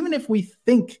teams, even if we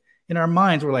think in our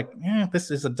minds, we're like, this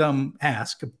is a dumb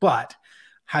ask, but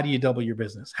how do you double your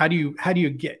business? How do you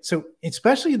get, so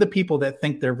especially the people that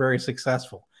think they're very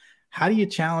successful, how do you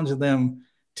challenge them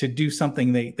to do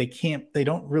something they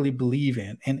don't really believe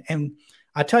in? And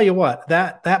I tell you what,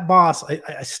 that boss,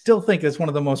 I still think is one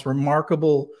of the most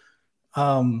remarkable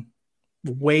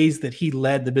ways that he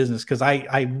led the business, because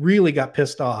I really got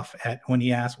pissed off when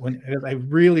I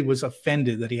really was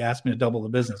offended that he asked me to double the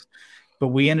business, but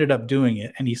we ended up doing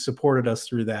it, and he supported us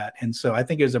through that. And so I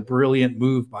think it was a brilliant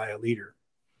move by a leader.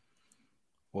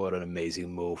 What an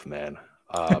amazing move, man.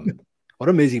 What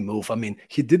an amazing move. I mean,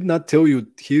 he did not tell you,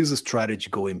 here's a strategy,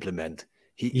 go implement.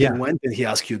 He went and he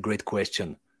asked you a great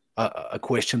question, a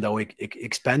question that will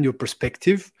expand your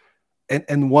perspective.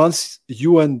 And once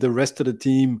you and the rest of the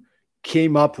team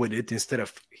came up with it, instead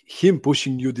of him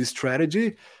pushing you this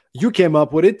strategy, you came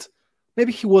up with it.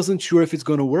 Maybe he wasn't sure if it's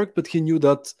going to work, but he knew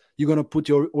that you're going to put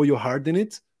all your heart in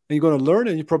it, and you're going to learn,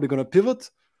 and you're probably going to pivot.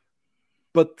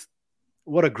 But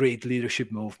what a great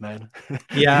leadership move, man.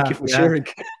 Yeah. Thank you for sharing.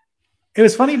 It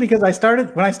was funny because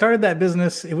when I started that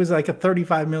business, it was like a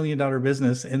 $35 million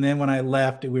business. And then when I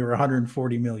left, we were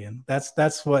 140 million.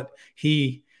 That's what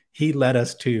he led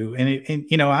us to.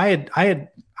 And I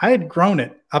had grown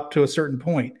it up to a certain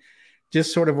point.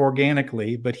 just sort of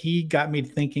organically, but he got me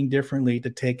thinking differently to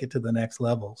take it to the next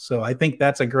level. So I think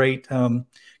that's a great,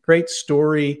 great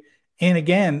story. And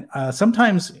again,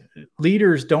 sometimes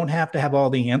leaders don't have to have all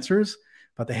the answers,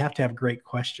 but they have to have great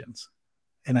questions.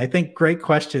 And I think great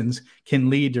questions can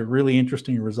lead to really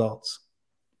interesting results.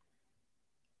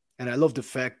 And I love the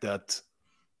fact that,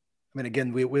 I mean,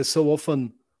 again, we're so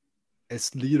often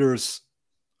as leaders,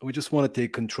 we just want to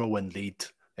take control and lead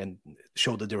and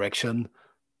show the direction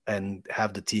and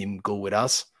have the team go with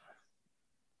us.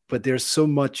 But there's so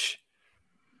much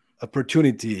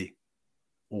opportunity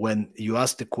when you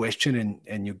ask the question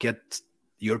and you get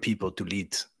your people to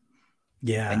lead.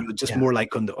 Yeah. And you're just more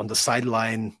like on the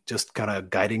sideline, just kind of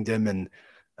guiding them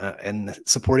and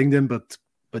supporting them. But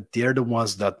they're the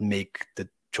ones that make the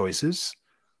choices.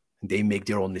 They make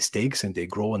their own mistakes and they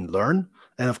grow and learn.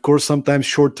 And of course, sometimes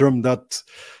short term that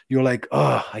you're like,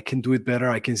 oh, I can do it better.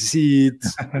 I can see it.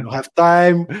 I don't have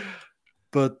time.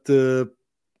 But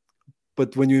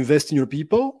when you invest in your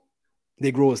people,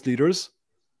 they grow as leaders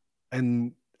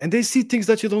and they see things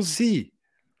that you don't see.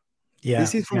 Yeah. They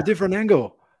see it from a different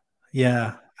angle.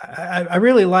 Yeah. I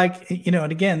really like,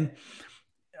 and again,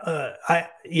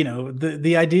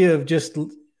 the idea of just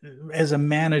as a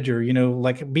manager,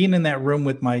 like being in that room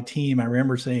with my team, I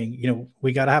remember saying,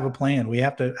 we got to have a plan.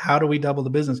 How do we double the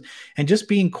business? And just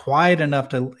being quiet enough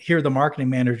to hear the marketing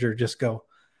manager just go,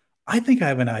 I think I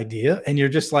have an idea. And you're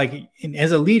just like,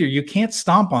 as a leader, you can't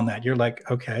stomp on that. You're like,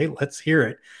 okay, let's hear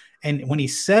it. And when he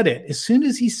said it, as soon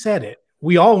as he said it,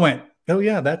 we all went, oh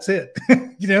yeah, that's it.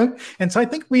 And so I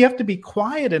think we have to be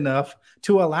quiet enough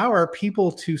to allow our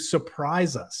people to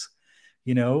surprise us,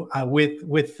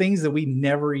 with things that we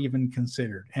never even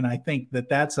considered. And I think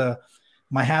that's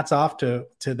my hat's off to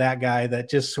that guy that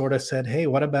just sort of said, hey,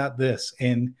 what about this?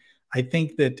 And I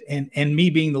think that, and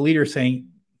me being the leader saying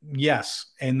yes,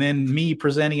 and then me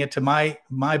presenting it to my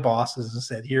bosses and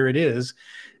said, here it is.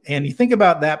 And you think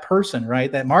about that person,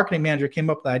 right? That marketing manager came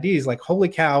up with the idea. He's like, holy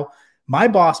cow, my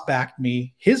boss backed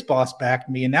me, his boss backed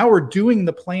me, and now we're doing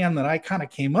the plan that I kind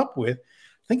of came up with.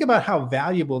 Think about how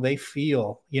valuable they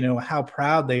feel, how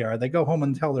proud they are. They go home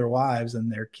and tell their wives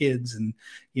and their kids and,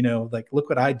 like, look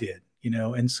what I did,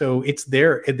 and so it's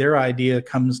their idea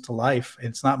comes to life.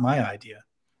 It's not my idea.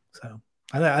 So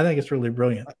I think it's really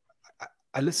brilliant.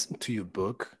 I listened to your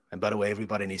book, and by the way,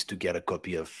 everybody needs to get a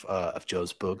copy of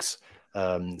Joe's books.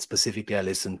 Specifically, I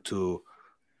listened to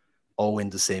All in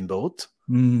the Same Boat.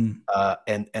 And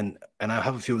I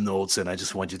have a few notes, and I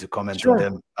just want you to comment on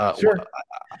them. Sure.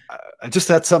 I just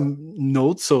had some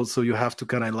notes, so you have to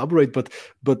kind of elaborate.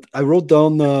 But I wrote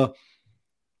down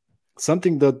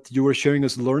something that you were sharing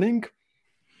as learning,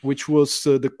 which was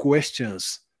the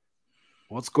questions: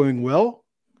 what's going well,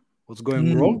 what's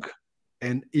going wrong,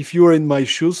 and if you were in my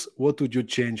shoes, what would you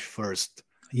change first?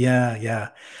 Yeah.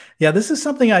 This is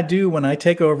something I do when I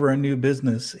take over a new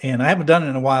business, and I haven't done it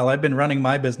in a while. I've been running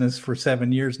my business for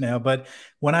 7 years now, but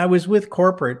when I was with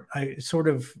corporate, I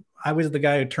was the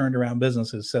guy who turned around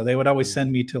businesses. So they would always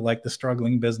send me to like the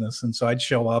struggling business. And so I'd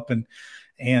show up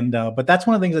but that's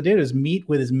one of the things I did is meet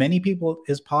with as many people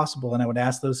as possible. And I would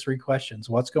ask those 3 questions: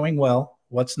 what's going well,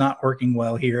 what's not working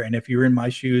well here? And if you're in my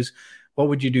shoes, what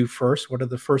would you do first? What are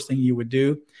the first thing you would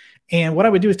do? And what I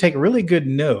would do is take really good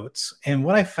notes. And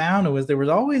what I found was there was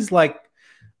always like,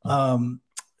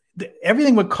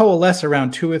 everything would coalesce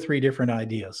around 2 or 3 different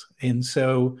ideas. And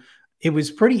so it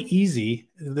was pretty easy.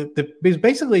 It was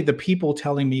basically the people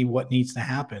telling me what needs to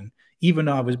happen, even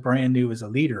though I was brand new as a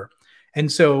leader. And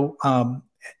so,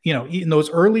 in those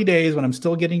early days when I'm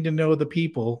still getting to know the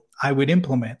people, I would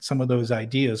implement some of those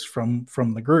ideas from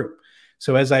the group.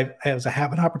 So as I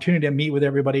have an opportunity to meet with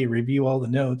everybody, review all the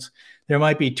notes, there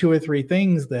might be 2 or 3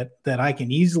 things that I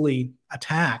can easily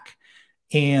attack.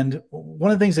 And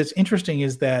one of the things that's interesting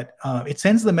is that it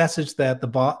sends the message that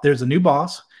there's a new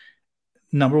boss.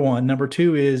 Number 1. Number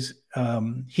 2 is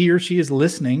he or she is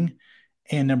listening.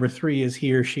 And number 3 is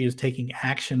he or she is taking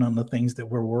action on the things that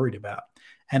we're worried about.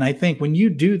 And I think when you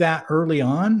do that early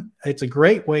on, it's a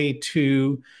great way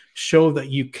to show that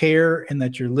you care and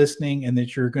that you're listening and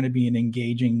that you're going to be an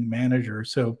engaging manager.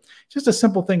 So just a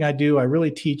simple thing I do. I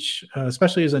really teach,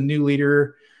 especially as a new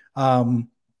leader, coming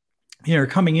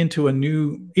into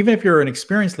even if you're an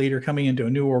experienced leader coming into a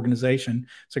new organization,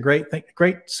 it's a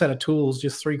great set of tools,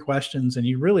 just 3 questions, and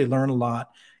you really learn a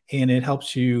lot. And it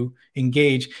helps you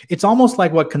engage. It's almost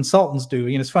like what consultants do.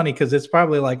 It's funny because it's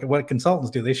probably like what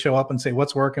consultants do. They show up and say,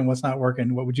 what's working, what's not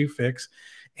working, what would you fix?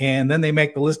 And then they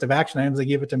make the list of action items, they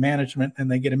give it to management,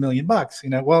 and they get $1 million.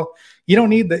 Well, you don't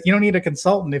need that. You don't need a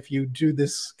consultant if you do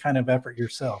this kind of effort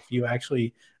yourself. You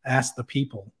actually ask the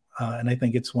people. And I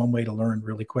think it's one way to learn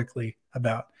really quickly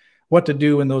about what to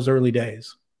do in those early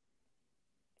days.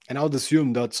 And I would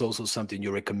assume that's also something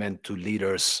you recommend to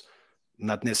leaders,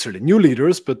 not necessarily new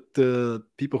leaders, but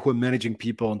people who are managing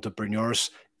people,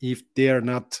 entrepreneurs, if they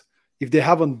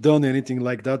haven't done anything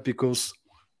like that because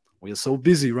we are so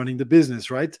busy running the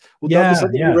business, right? Would that be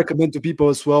something you recommend to people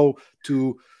as well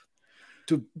to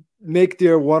make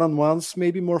their one-on-ones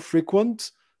maybe more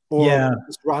frequent, or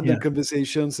just random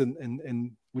conversations?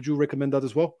 And would you recommend that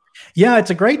as well? Yeah,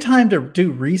 it's a great time to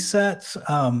do resets.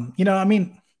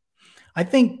 I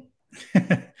think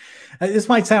this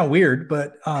might sound weird,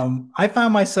 but I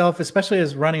found myself, especially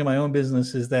as running my own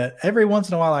business, is that every once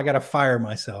in a while I got to fire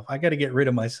myself. I got to get rid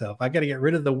of myself. I got to get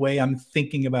rid of the way I'm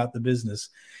thinking about the business.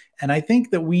 And I think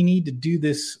that we need to do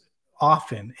this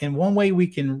often. And one way we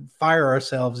can fire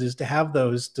ourselves is to have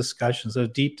those discussions, those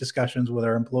deep discussions with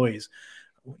our employees.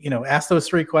 Ask those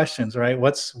 3 questions, right?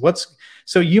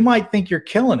 So you might think you're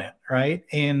killing it, right?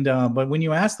 And but when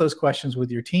you ask those questions with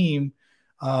your team,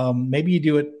 maybe you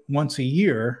do it once a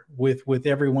year with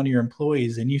every one of your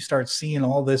employees, and you start seeing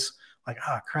all this like,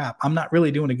 crap, I'm not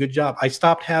really doing a good job. I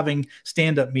stopped having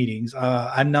stand-up meetings.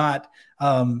 I'm not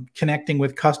connecting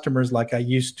with customers like I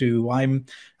used to. I'm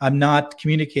not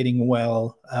communicating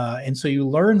well. And so you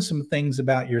learn some things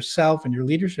about yourself and your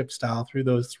leadership style through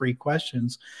those 3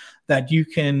 questions that you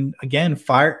can, again,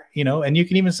 fire, and you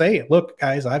can even say, look,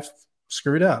 guys, I've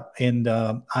screwed up, and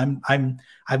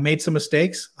I've made some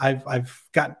mistakes. I've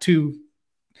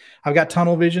got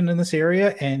tunnel vision in this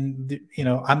area, and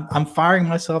I'm firing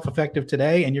myself effective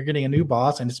today, and you're getting a new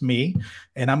boss, and it's me,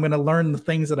 and I'm going to learn the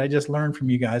things that I just learned from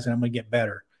you guys, and I'm going to get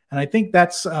better. And I think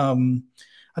that's I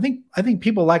think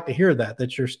people like to hear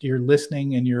that you're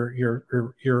listening, and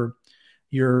you're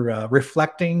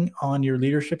reflecting on your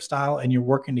leadership style, and you're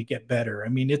working to get better. I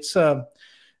mean, it's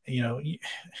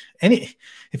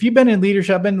if you've been in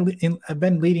leadership, I've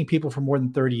been leading people for more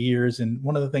than 30 years. And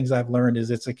one of the things I've learned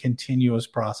is it's a continuous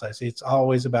process. It's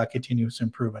always about continuous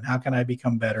improvement. How can I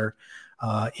become better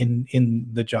in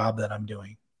the job that I'm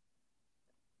doing?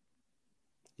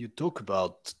 You talk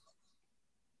about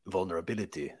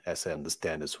vulnerability, as I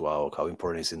understand as well, how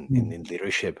important it is in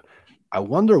leadership. I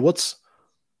wonder what's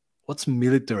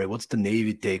military, what's the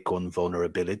Navy take on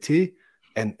vulnerability,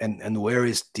 and where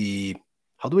is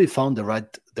how do we find the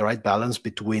right balance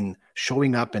between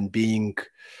showing up and being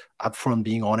upfront,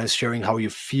 being honest, sharing how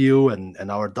you feel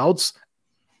and our doubts,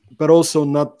 but also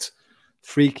not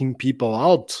freaking people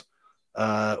out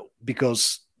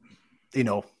because,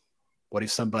 what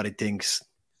if somebody thinks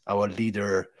our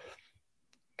leader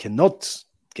cannot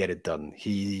get it done?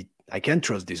 I can't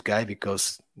trust this guy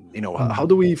because, how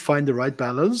do we find the right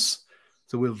balance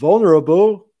so we're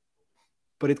vulnerable,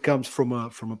 but it comes from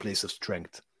a place of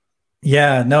strength?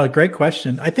 Yeah, no, great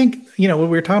question. I think, what we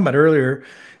were talking about earlier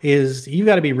is you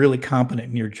got to be really competent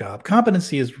in your job.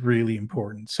 Competency is really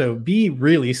important. So be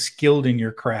really skilled in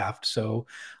your craft. So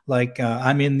like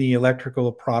I'm in the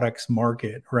electrical products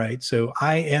market, right? So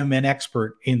I am an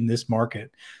expert in this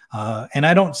market. And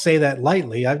I don't say that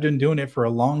lightly. I've been doing it for a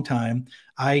long time.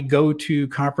 I go to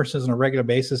conferences on a regular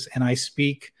basis, and I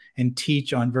speak and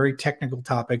teach on very technical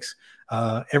topics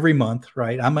every month,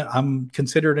 right? I'm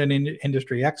considered an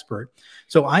industry expert.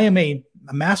 So I am a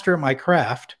master at my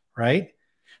craft, right?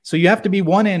 So you have to be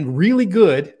one end really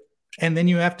good, and then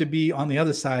you have to be on the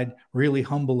other side really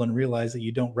humble and realize that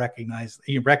you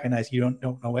recognize you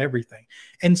don't know everything.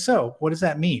 And so what does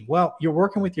that mean? Well, you're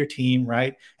working with your team,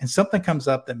 right? And something comes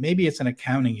up that maybe it's an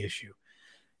accounting issue.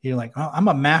 You're like, oh, I'm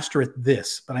a master at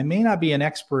this, but I may not be an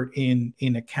expert in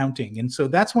accounting. And so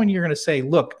that's when you're going to say,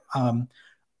 look,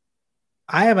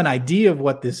 I have an idea of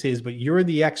what this is, but you're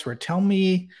the expert. Tell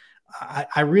me,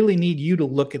 I really need you to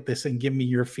look at this and give me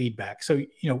your feedback. So,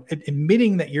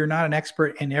 admitting that you're not an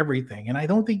expert in everything. And I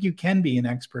don't think you can be an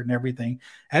expert in everything.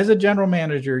 As a general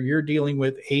manager, you're dealing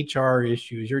with HR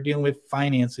issues. You're dealing with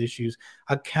finance issues,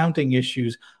 accounting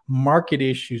issues, market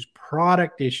issues,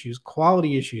 product issues,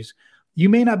 quality issues. You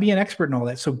may not be an expert in all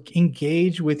that. So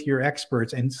engage with your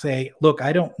experts and say, look,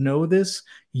 I don't know this.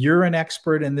 You're an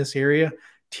expert in this area.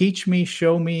 Teach me,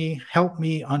 show me, help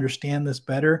me understand this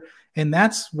better. And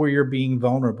that's where you're being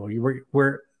vulnerable.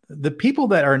 Where the people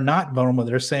that are not vulnerable,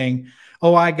 they're saying,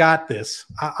 oh, I got this.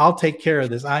 I'll take care of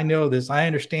this. I know this. I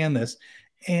understand this.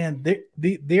 And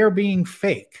they're being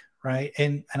fake, right?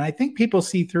 And I think people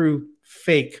see through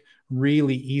fake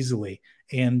really easily.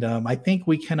 And I think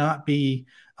we cannot be,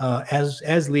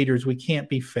 as leaders, we can't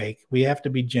be fake. We have to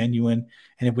be genuine.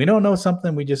 And if we don't know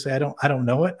something, we just say, I don't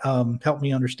know it. Help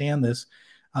me understand this.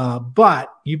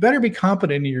 But you better be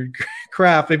competent in your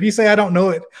craft. If you say, I don't know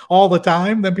it all the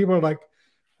time, then people are like,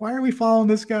 why are we following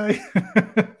this guy?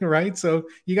 Right. So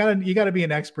you gotta be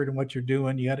an expert in what you're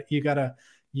doing. You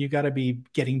gotta be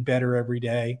getting better every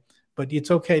day. But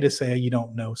it's okay to say you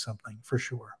don't know something for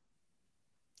sure.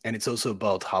 And it's also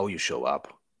about how you show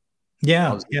up.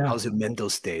 Yeah, yeah. How's your mental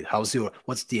state?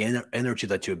 What's the energy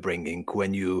that you're bringing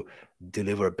when you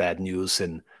deliver bad news,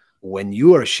 and when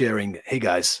you are sharing, hey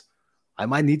guys, I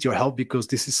might need your help because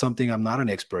this is something I'm not an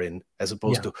expert in, as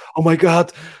opposed Yeah. to, oh my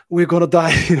God, we're gonna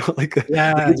die. Like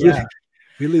Yeah, it yeah.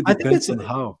 really I think depends it's on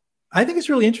how. I think it's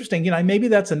really interesting. Maybe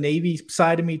that's a Navy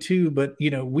side of me too, but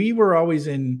we were always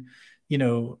in, you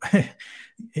know,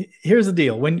 here's the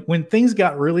deal. When things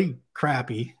got really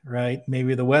crappy, right?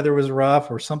 Maybe the weather was rough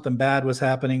or something bad was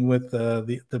happening with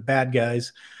the bad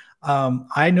guys.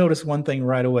 I noticed one thing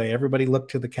right away. Everybody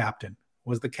looked to the captain.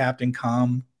 Was the captain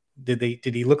calm? Did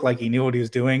he look like he knew what he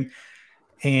was doing?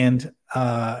 And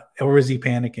or is he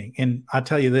panicking? And I'll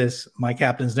tell you this: my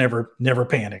captains never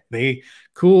panic. They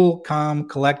cool, calm,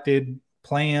 collected,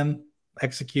 plan,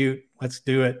 execute. Let's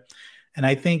do it. And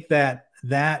I think that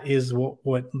is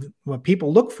what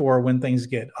people look for when things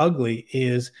get ugly.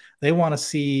 Is they want to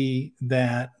see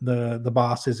that the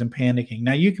boss isn't panicking.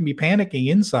 Now you can be panicking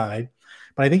inside,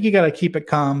 but I think you got to keep it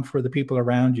calm for the people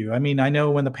around you. I mean, I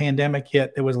know when the pandemic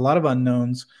hit, there was a lot of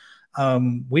unknowns.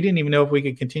 We didn't even know if we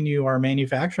could continue our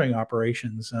manufacturing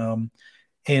operations.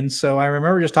 And so I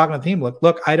remember just talking to the team,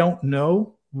 look, I don't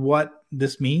know what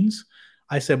this means.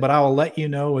 I said, but I will let you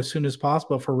know as soon as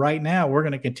possible. For right now, we're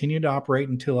going to continue to operate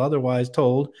until otherwise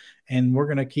told, and we're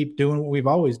going to keep doing what we've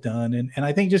always done. And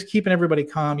I think just keeping everybody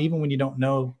calm, even when you don't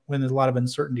know, when there's a lot of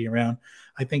uncertainty around,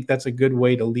 I think that's a good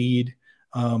way to lead.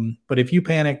 But if you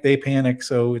panic, they panic.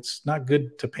 So it's not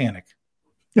good to panic.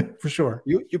 For sure.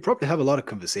 You probably have a lot of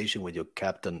conversation with your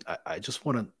captain. I just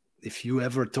want to, if you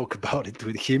ever talk about it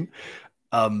with him,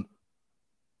 um,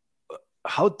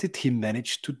 how did he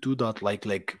manage to do that?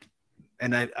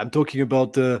 And I'm talking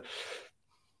about and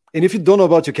if you don't know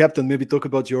about your captain, maybe talk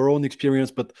about your own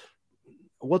experience. But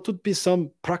what would be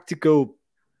some practical,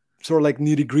 sort of like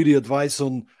nitty gritty advice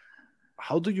on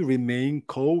how do you remain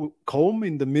calm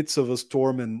in the midst of a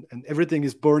storm, and everything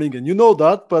is burning, and you know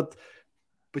that, but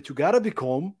you gotta be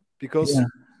calm because Yeah.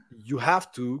 you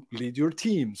have to lead your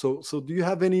team. So do you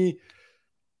have any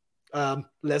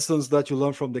lessons that you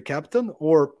learned from the captain,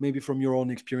 or maybe from your own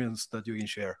experience that you can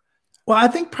share? Well, I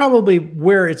think probably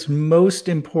where it's most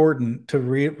important to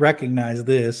recognize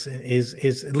this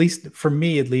is at least for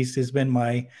me, at least, has been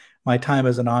my time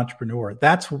as an entrepreneur.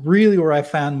 That's really where I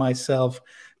found myself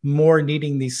more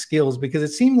needing these skills, because it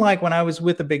seemed like when I was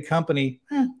with a big company,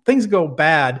 things go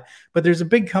bad, but there's a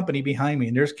big company behind me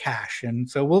and there's cash, and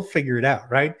so we'll figure it out,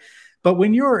 right? But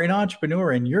when you're an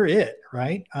entrepreneur and you're it,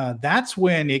 right? That's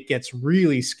when it gets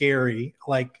really scary.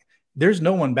 Like there's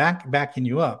no one backing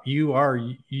you up.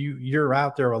 You're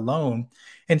out there alone.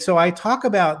 And so I talk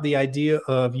about the idea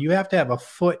of you have to have a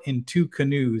foot in two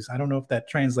canoes. I don't know if that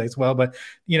translates well, but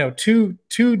two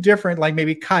different, like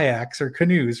maybe kayaks or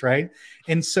canoes, right?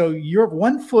 And so your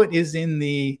one foot is in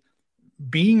the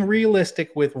being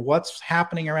realistic with what's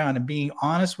happening around and being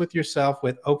honest with yourself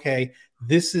with, okay,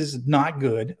 this is not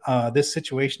good. This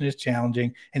situation is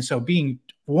challenging. And so being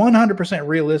 100%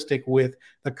 realistic with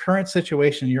the current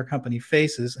situation your company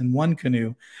faces in one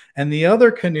canoe. And the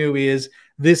other canoe is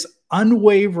this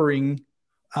unwavering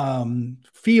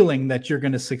feeling that you're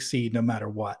going to succeed no matter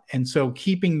what. And so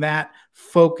keeping that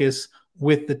focus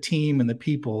with the team and the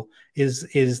people is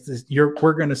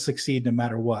we're going to succeed no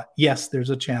matter what. Yes, there's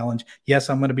a challenge. Yes,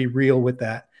 I'm going to be real with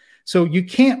that. So you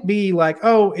can't be like,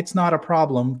 oh, it's not a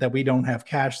problem that we don't have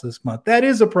cash this month. That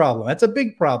is a problem. That's a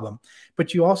big problem.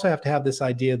 But you also have to have this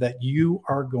idea that you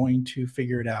are going to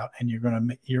figure it out, and you're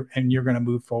going to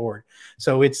move forward.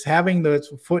 So it's having the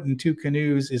foot in two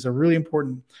canoes is a really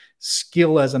important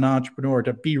skill as an entrepreneur,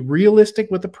 to be realistic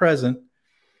with the present,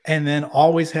 and then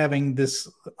always having this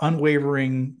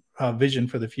unwavering vision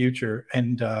for the future.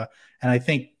 And I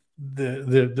think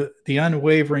the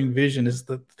unwavering vision is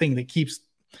the thing that keeps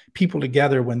people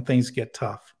together when things get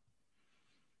tough.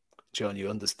 Jon, you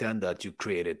understand that you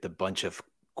created a bunch of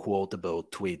quotable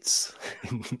tweets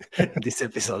in this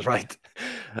episode, right?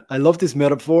 I love this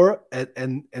metaphor,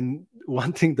 and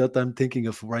one thing that I'm thinking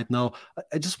of right now,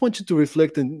 I just want you to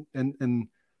reflect, and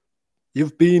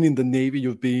you've been in the Navy,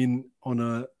 you've been on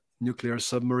a nuclear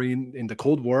submarine in the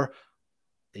Cold War,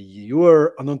 you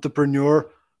are an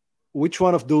entrepreneur. Which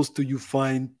one of those do you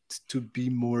find to be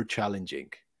more challenging?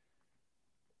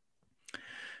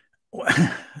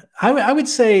 I would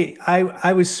say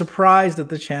I was surprised at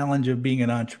the challenge of being an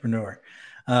entrepreneur.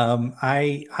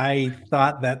 I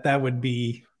thought that would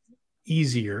be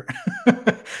easier.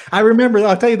 I remember,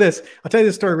 I'll tell you this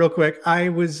story real quick. I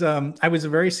was a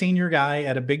very senior guy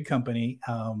at a big company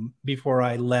before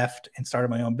I left and started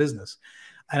my own business.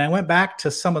 And I went back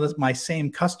to some of my same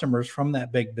customers from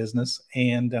that big business.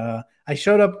 And I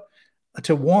showed up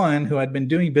to one who I'd been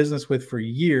doing business with for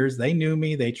years. They knew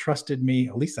me, they trusted me.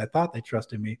 At least I thought they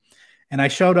trusted me. And I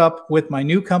showed up with my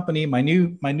new company, my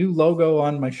new logo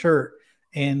on my shirt,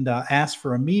 and asked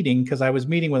for a meeting because I was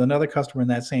meeting with another customer in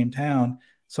that same town.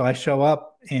 So I show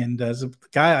up, and as a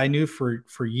guy I knew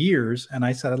for years, and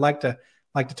I said, I'd like to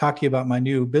talk to you about my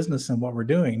new business and what we're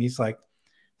doing. And he's like,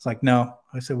 it's like, no.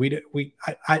 I said,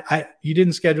 you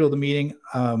didn't schedule the meeting,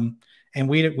 and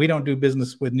we don't do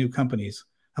business with new companies.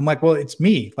 I'm like, well, it's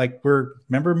me. Like,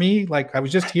 remember me? Like, I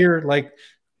was just here, like,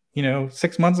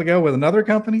 6 months ago with another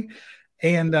company.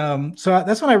 And so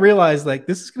that's when I realized, like,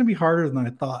 this is going to be harder than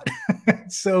I thought.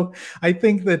 So I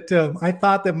think that I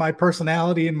thought that my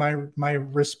personality and my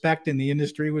respect in the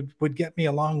industry would get me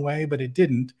a long way, but it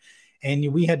didn't.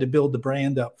 And we had to build the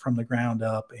brand up from the ground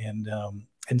up. And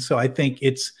so I think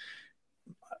it's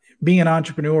being an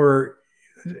entrepreneur.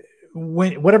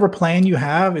 Whatever plan you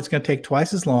have, it's going to take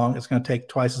twice as long. It's going to take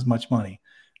twice as much money,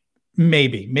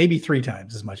 maybe 3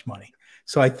 times as much money.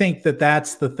 So I think that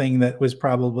that's the thing that was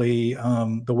probably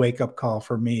the wake-up call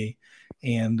for me.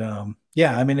 And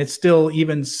yeah, I mean, it's still,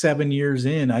 even 7 years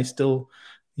in, I still,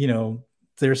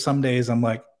 there's some days I'm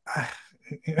like, are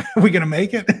we going to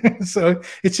make it? So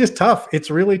it's just tough.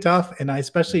 It's really tough. And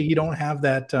especially you don't have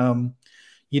that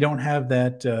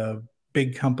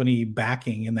big company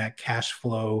backing and that cash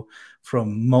flow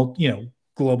from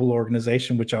global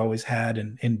organization, which I always had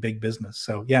in big business.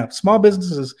 So yeah, small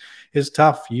business is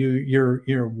tough.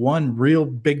 You're one real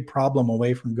big problem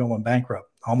away from going bankrupt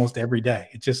almost every day.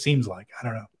 It just seems like, I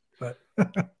don't know, but.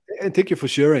 And thank you for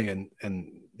sharing.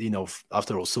 And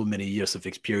after all, so many years of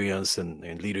experience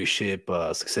and leadership,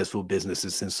 successful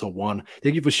businesses and so on.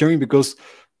 Thank you for sharing, because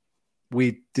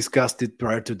we discussed it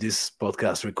prior to this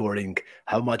podcast recording,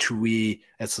 how much we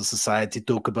as a society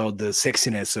talk about the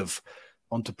sexiness of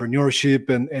entrepreneurship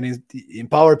and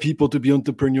empower people to be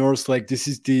entrepreneurs. Like, this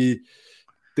is the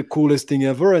coolest thing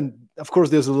ever. And of course,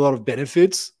 there's a lot of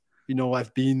benefits.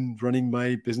 I've been running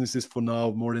my businesses for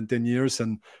now more than 10 years,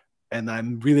 and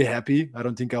I'm really happy. I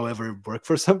don't think I'll ever work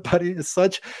for somebody as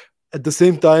such. At the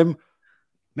same time,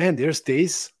 man, there's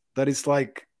days that it's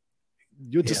like,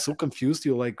 you're just so confused.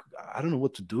 You're like, I don't know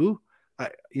what to do.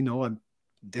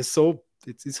 It's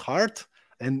hard,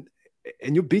 and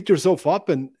you beat yourself up.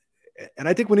 And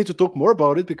I think we need to talk more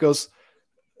about it, because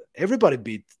everybody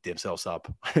beat themselves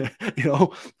up.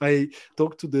 I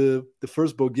talked to the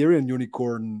first Bulgarian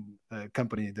unicorn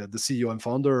company, the CEO and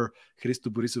founder, Christo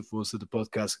Borisov, was at the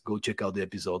podcast. Go check out the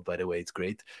episode, by the way. It's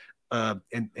great. And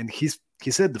he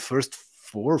said the first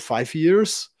 4 or 5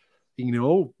 years,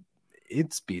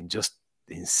 it's been just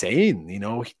insane.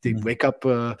 They wake up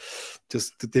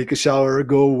just to take a shower,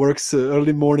 go works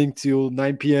early morning till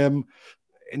 9 p.m.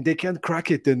 and they can't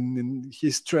crack it, and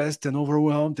he's stressed and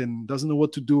overwhelmed and doesn't know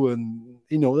what to do. And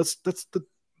that's the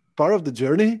part of the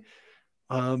journey.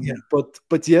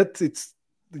 But yet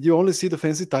you only see the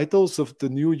fancy titles of the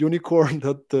new unicorn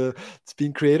that it's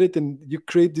being created, and you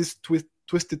create this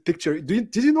twisted picture.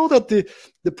 Did you know that the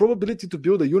probability to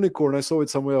build a unicorn, I saw it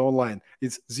somewhere online,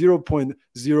 it's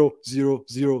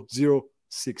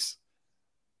 0.00006.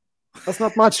 That's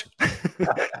not much.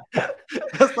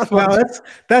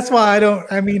 That's why I don't.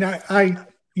 I mean,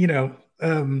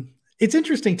 it's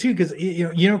interesting too, because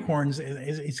unicorns.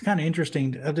 It's kind of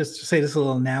interesting. I'll just say this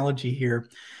little analogy here.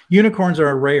 Unicorns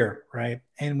are rare, right?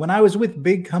 And when I was with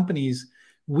big companies,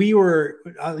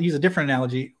 I'll use a different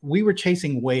analogy. We were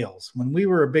chasing whales. When we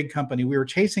were a big company, we were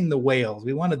chasing the whales.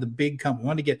 We wanted the big company. We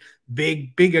wanted to get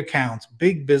big accounts,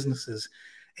 big businesses.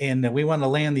 And we want to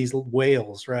land these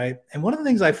whales, right? And one of the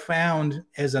things I found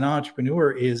as an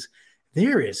entrepreneur is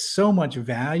there is so much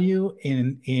value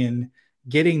in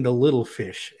getting the little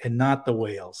fish and not the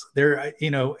whales.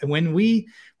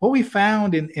 What we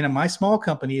found in my small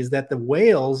company is that the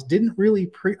whales didn't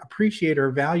really appreciate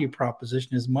our value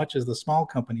proposition as much as the small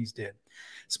companies did.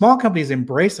 Small companies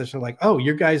embrace us. They're like, oh,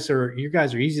 you guys are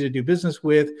easy to do business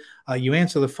with. You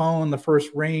answer the phone the first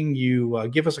ring. You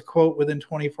give us a quote within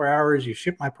 24 hours. You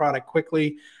ship my product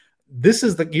quickly.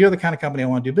 You're the kind of company I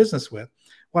want to do business with.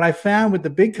 What I found with the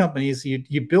big companies,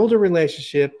 you build a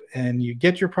relationship and you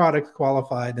get your product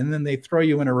qualified, and then they throw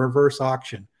you in a reverse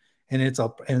auction, and it's a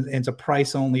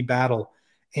price only battle.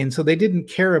 And so they didn't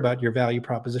care about your value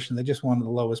proposition. They just wanted the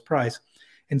lowest price.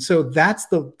 And so that's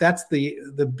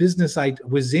the business I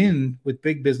was in with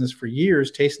big business for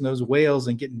years, chasing those whales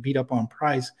and getting beat up on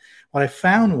price. What I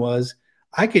found was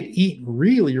I could eat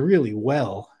really, really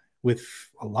well with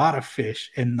a lot of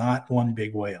fish and not one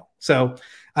big whale. So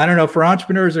I don't know, for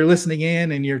entrepreneurs that are listening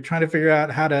in and you're trying to figure out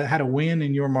how to win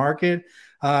in your market,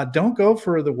 don't go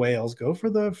for the whales, go for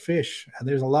the fish.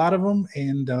 There's a lot of them,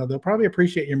 and they'll probably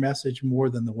appreciate your message more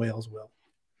than the whales will.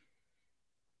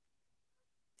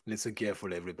 Listen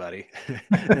careful, everybody.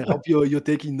 I hope you're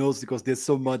taking notes, because there's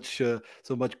so much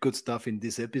good stuff in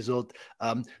this episode.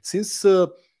 Since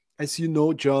as you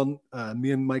know, Jon,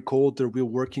 me and my co-author, we're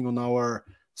working on our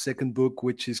second book,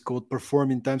 which is called Perform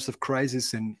in Times of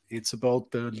Crisis, and it's about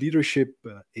leadership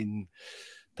in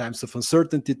times of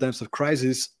uncertainty, times of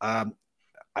crisis.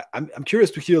 I'm curious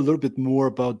to hear a little bit more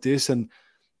about this, and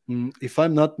if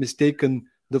I'm not mistaken,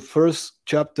 the first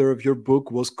chapter of your book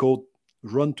was called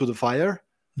Run to the Fire.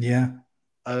 Yeah.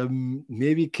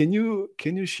 Maybe can you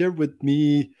share with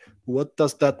me what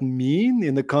does that mean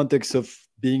in the context of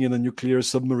being in a nuclear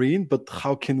submarine, but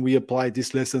how can we apply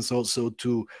these lessons also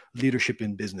to leadership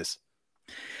in business?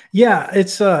 Yeah,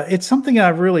 it's something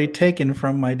I've really taken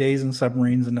from my days in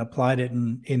submarines and applied it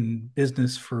in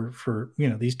business for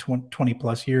these 20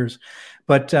 plus years.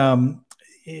 But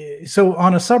so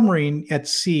on a submarine at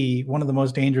sea, one of the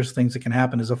most dangerous things that can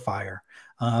happen is a fire.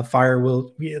 Fire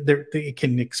it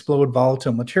can explode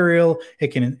volatile material. It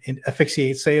can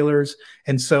asphyxiate sailors.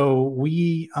 And so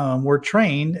we were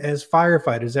trained as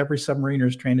firefighters. Every submariner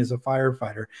is trained as a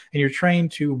firefighter. And you're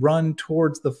trained to run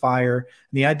towards the fire.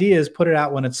 And the idea is put it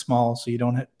out when it's small so you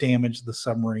don't damage the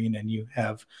submarine and you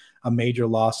have a major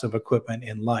loss of equipment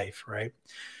in life, right?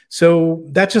 So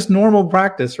that's just normal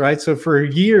practice, right? So for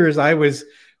years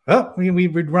we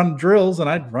would run drills and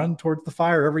I'd run towards the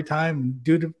fire every time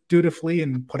dutifully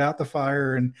and put out the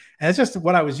fire. And it's just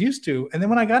what I was used to. And then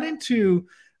when I got into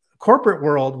corporate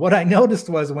world, what I noticed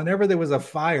was whenever there was a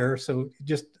fire, so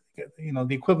just,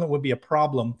 the equivalent would be a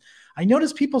problem, I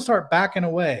noticed people start backing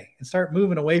away and start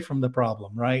moving away from the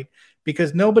problem, right?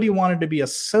 Because nobody wanted to be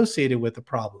associated with the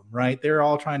problem, right? They're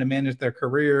all trying to manage their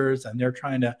careers and they're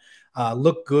trying to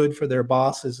look good for their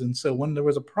bosses. And so when there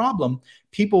was a problem,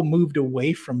 people moved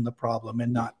away from the problem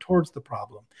and not towards the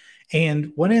problem.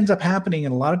 And what ends up happening,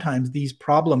 and a lot of times these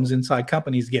problems inside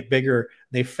companies get bigger,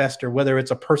 they fester, whether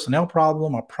it's a personnel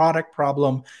problem, a product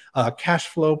problem, a cash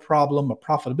flow problem, a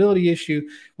profitability issue,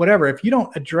 whatever. If you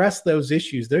don't address those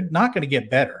issues, they're not going to get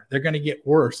better. They're going to get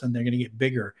worse, and they're going to get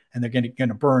bigger, and they're going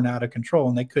to burn out of control,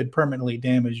 and they could permanently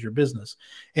damage your business.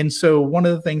 And so one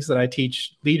of the things that I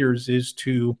teach leaders is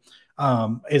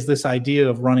this idea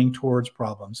of running towards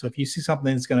problems. So if you see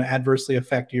something that's going to adversely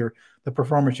affect the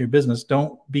performance of your business,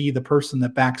 don't be the person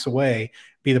that backs away.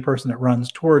 Be the person that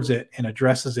runs towards it and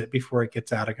addresses it before it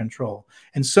gets out of control.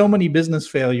 And so many business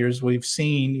failures we've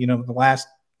seen, the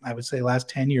last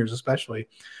 10 years especially,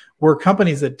 were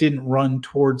companies that didn't run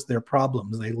towards their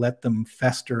problems. They let them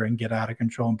fester and get out of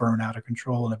control and burn out of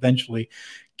control and eventually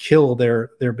kill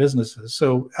their businesses.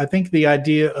 So I think the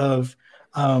idea of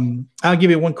I'll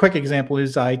give you one quick example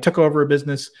is I took over a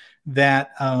business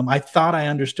that I thought I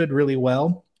understood really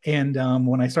well. And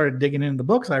when I started digging into the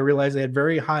books, I realized they had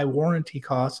very high warranty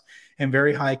costs and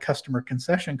very high customer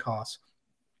concession costs.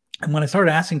 And when I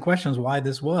started asking questions why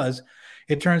this was,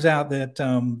 it turns out that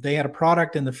they had a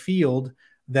product in the field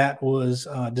that was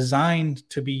designed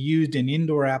to be used in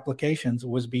indoor applications,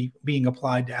 was being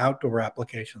applied to outdoor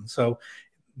applications. So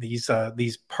these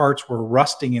parts were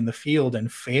rusting in the field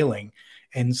and failing.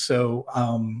 And so,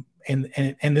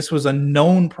 and this was a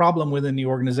known problem within the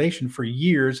organization for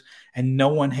years, and no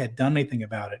one had done anything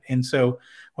about it. And so,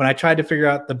 when I tried to figure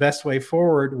out the best way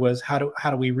forward was how do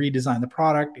we redesign the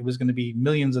product, it was going to be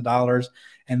millions of dollars.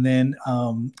 And then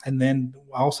I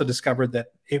also discovered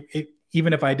that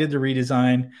even if I did the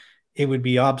redesign, it would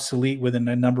be obsolete within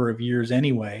a number of years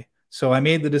anyway. So I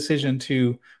made the decision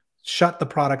to shut the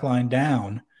product line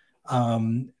down.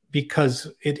 Because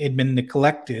it had been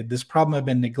neglected. This problem had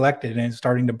been neglected and it's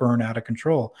starting to burn out of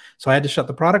control. So I had to shut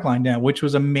the product line down, which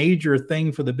was a major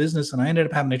thing for the business. And I ended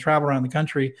up having to travel around the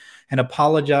country and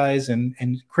apologize and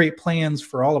create plans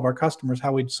for all of our customers,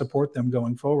 how we'd support them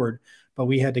going forward. But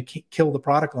we had to kill the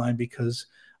product line because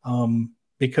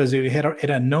it had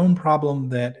a known problem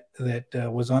that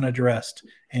was unaddressed.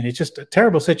 And it's just a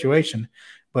terrible situation.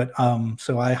 But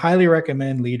so I highly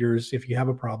recommend leaders, if you have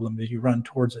a problem, that you run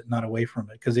towards it, not away from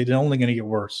it, because it's only going to get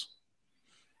worse.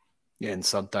 Yeah, and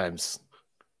sometimes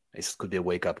this could be a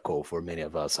wake-up call for many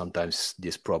of us. Sometimes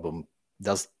this problem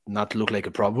does not look like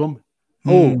a problem.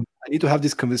 Oh, I need to have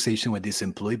this conversation with this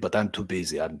employee, but I'm too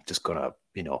busy. I'm just gonna,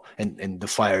 and the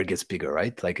fire gets bigger,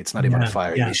 right? Like it's not even a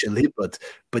fire initially,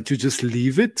 but you just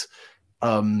leave it.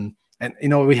 And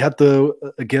we had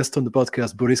a guest on the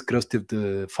podcast, Boris Krastev,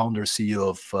 the founder CEO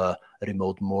of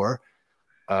remote more.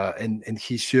 And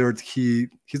he shared he's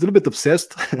a little bit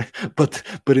obsessed, but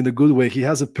in a good way. He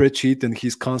has a spreadsheet and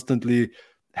he's constantly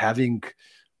having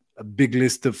a big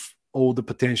list of all the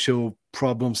potential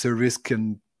problems and risk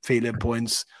and failure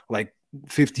points, like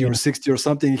 50 or 60 or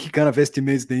something. He kind of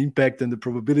estimates the impact and the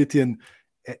probability, and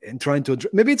trying to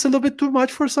address. Maybe it's a little bit too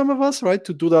much for some of us, right,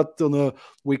 to do that on a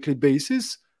weekly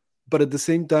basis, but at the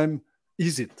same time,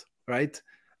 is it right?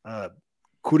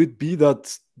 Could it be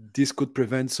that this could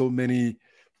prevent so many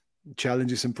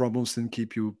challenges and problems and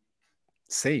keep you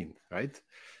sane, right?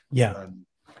 Yeah.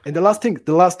 And the last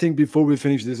thing before we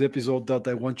finish this episode that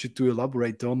I want you to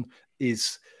elaborate on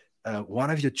is one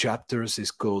of your chapters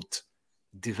is called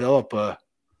 "Develop a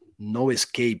No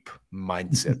Escape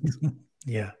Mindset."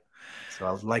 Yeah. So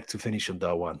I'd like to finish on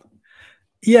that one.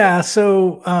 Yeah.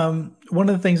 So one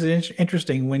of the things that's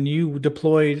interesting, when you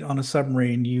deployed on a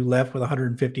submarine, you left with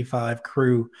 155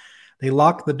 crew. They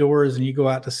lock the doors and you go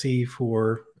out to sea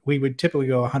for, we would typically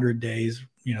go 100 days,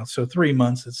 so 3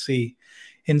 months at sea.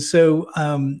 And so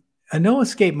a no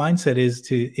escape mindset is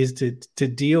to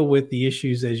deal with the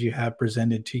issues as you have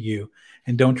presented to you,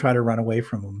 and don't try to run away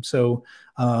from them. So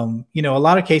a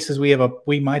lot of cases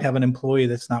we might have an employee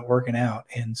that's not working out,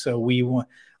 and so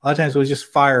a lot of times we'll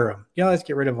just fire them. Let's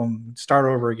get rid of them, start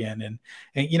over again.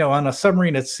 And on a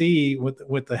submarine at sea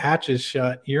with the hatches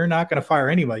shut, you're not going to fire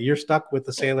anybody. You're stuck with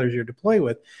the sailors you're deployed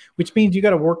with, which means you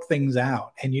got to work things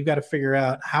out, and you got to figure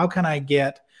out, how can I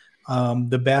get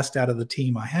the best out of the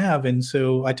team I have. And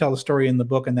so I tell a story in the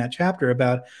book in that chapter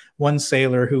about one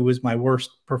sailor who was my worst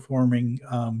performing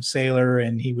sailor,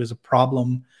 and he was a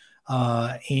problem.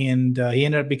 And he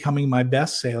ended up becoming my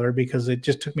best sailor, because it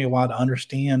just took me a while to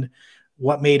understand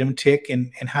what made him tick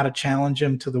and how to challenge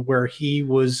him to where he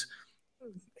was,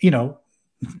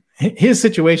 his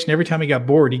situation, every time he got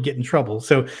bored, he'd get in trouble.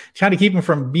 So trying to keep him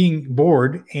from being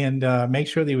bored and make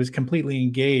sure that he was completely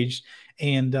engaged.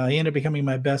 And he ended up becoming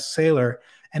my best sailor.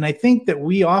 And I think that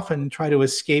we often try to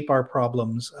escape our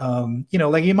problems.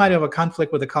 Like you might have a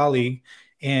conflict with a colleague,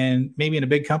 and maybe in a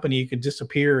big company you could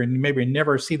disappear and maybe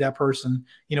never see that person,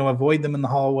 avoid them in the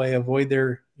hallway, avoid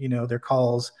their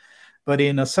calls. But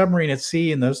in a submarine at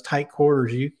sea, in those tight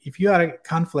quarters, if you had a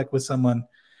conflict with someone,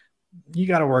 you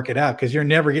got to work it out, because you're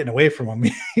never getting away from them.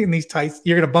 In these tight,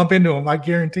 you're going to bump into them, I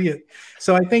guarantee it.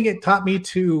 So I think it taught me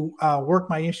to work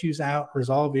my issues out,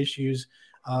 resolve issues,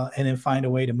 and then find a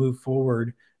way to move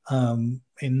forward, and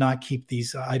not keep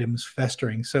these items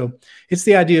festering. So it's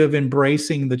the idea of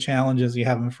embracing the challenges you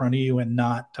have in front of you and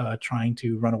not trying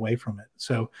to run away from it.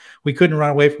 So we couldn't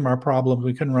run away from our problems.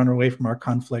 We couldn't run away from our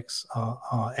conflicts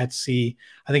at sea.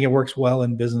 I think it works well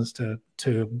in business to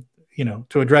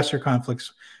address your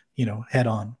conflicts, head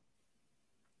on.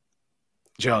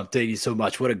 Jon, thank you so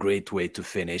much. What a great way to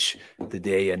finish the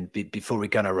day. And before we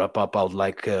kind of wrap up, I would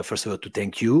like, first of all, to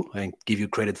thank you and give you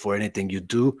credit for anything you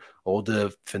do, all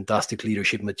the fantastic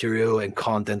leadership material and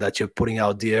content that you're putting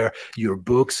out there, your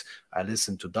books. I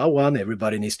listened to that one.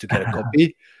 Everybody needs to get a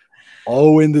copy.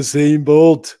 All in the same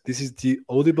boat. This is the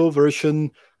Audible version.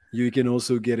 You can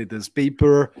also get it as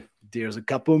paper. There's a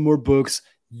couple more books.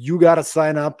 You got to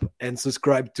sign up and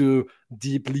subscribe to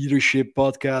Deep Leadership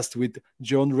Podcast with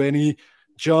Jon Rennie.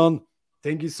 Jon,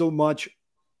 thank you so much.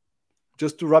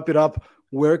 Just to wrap it up,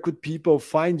 where could people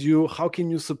find you? How can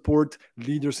you support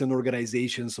leaders and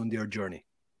organizations on their journey?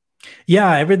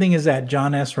 Yeah, everything is at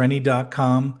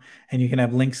jonsrennie.com, and you can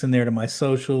have links in there to my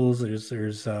socials.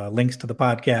 There's links to the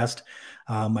podcast.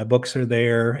 My books are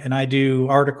there, and I do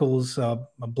articles,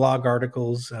 blog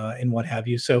articles, and what have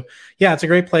you. So yeah, it's a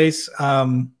great place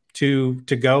to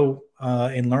go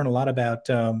and learn a lot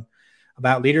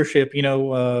about leadership.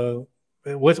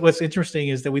 What's interesting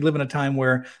is that we live in a time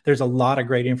where there's a lot of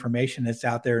great information that's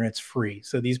out there and it's free.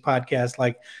 So these podcasts,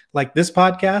 like this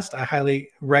podcast, I highly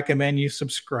recommend you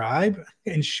subscribe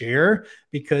and share,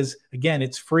 because again,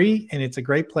 it's free and it's a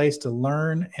great place to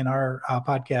learn. And our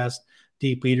podcast,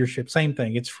 Deep Leadership, same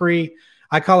thing. It's free.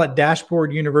 I call it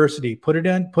Dashboard University. Put it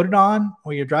on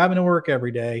while you're driving to work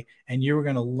every day, and you're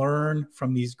going to learn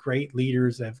from these great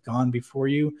leaders that have gone before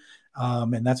you.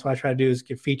 And that's what I try to do, is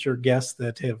feature guests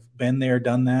that have been there,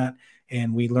 done that,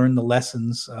 and we learn the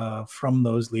lessons from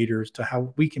those leaders to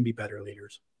how we can be better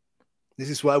leaders. This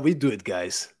is why we do it,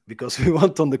 guys, because we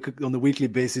want on the weekly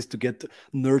basis to get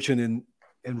nurtured and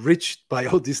enriched by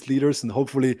all these leaders, and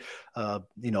hopefully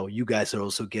you guys are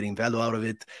also getting value out of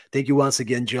it. Thank you once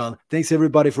again, Jon. Thanks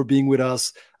everybody for being with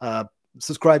us.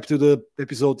 Subscribe to the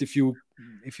episode if you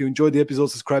enjoyed the episode.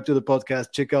 Subscribe to the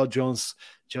podcast. Check out Jon's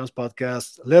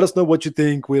podcast. Let us know what you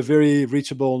think. We're very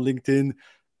reachable on LinkedIn,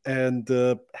 and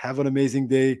have an amazing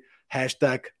day.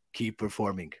 #keep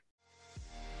performing.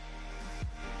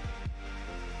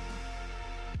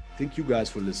 Thank you guys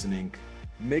for listening.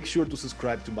 Make sure to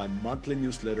subscribe to my monthly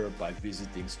newsletter by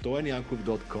visiting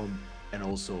stoyanyankov.com and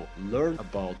also learn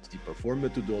about the Perform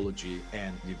methodology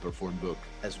and the Perform book,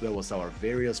 as well as our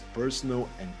various personal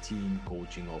and team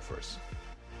coaching offers.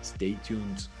 Stay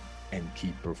tuned and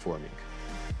keep performing.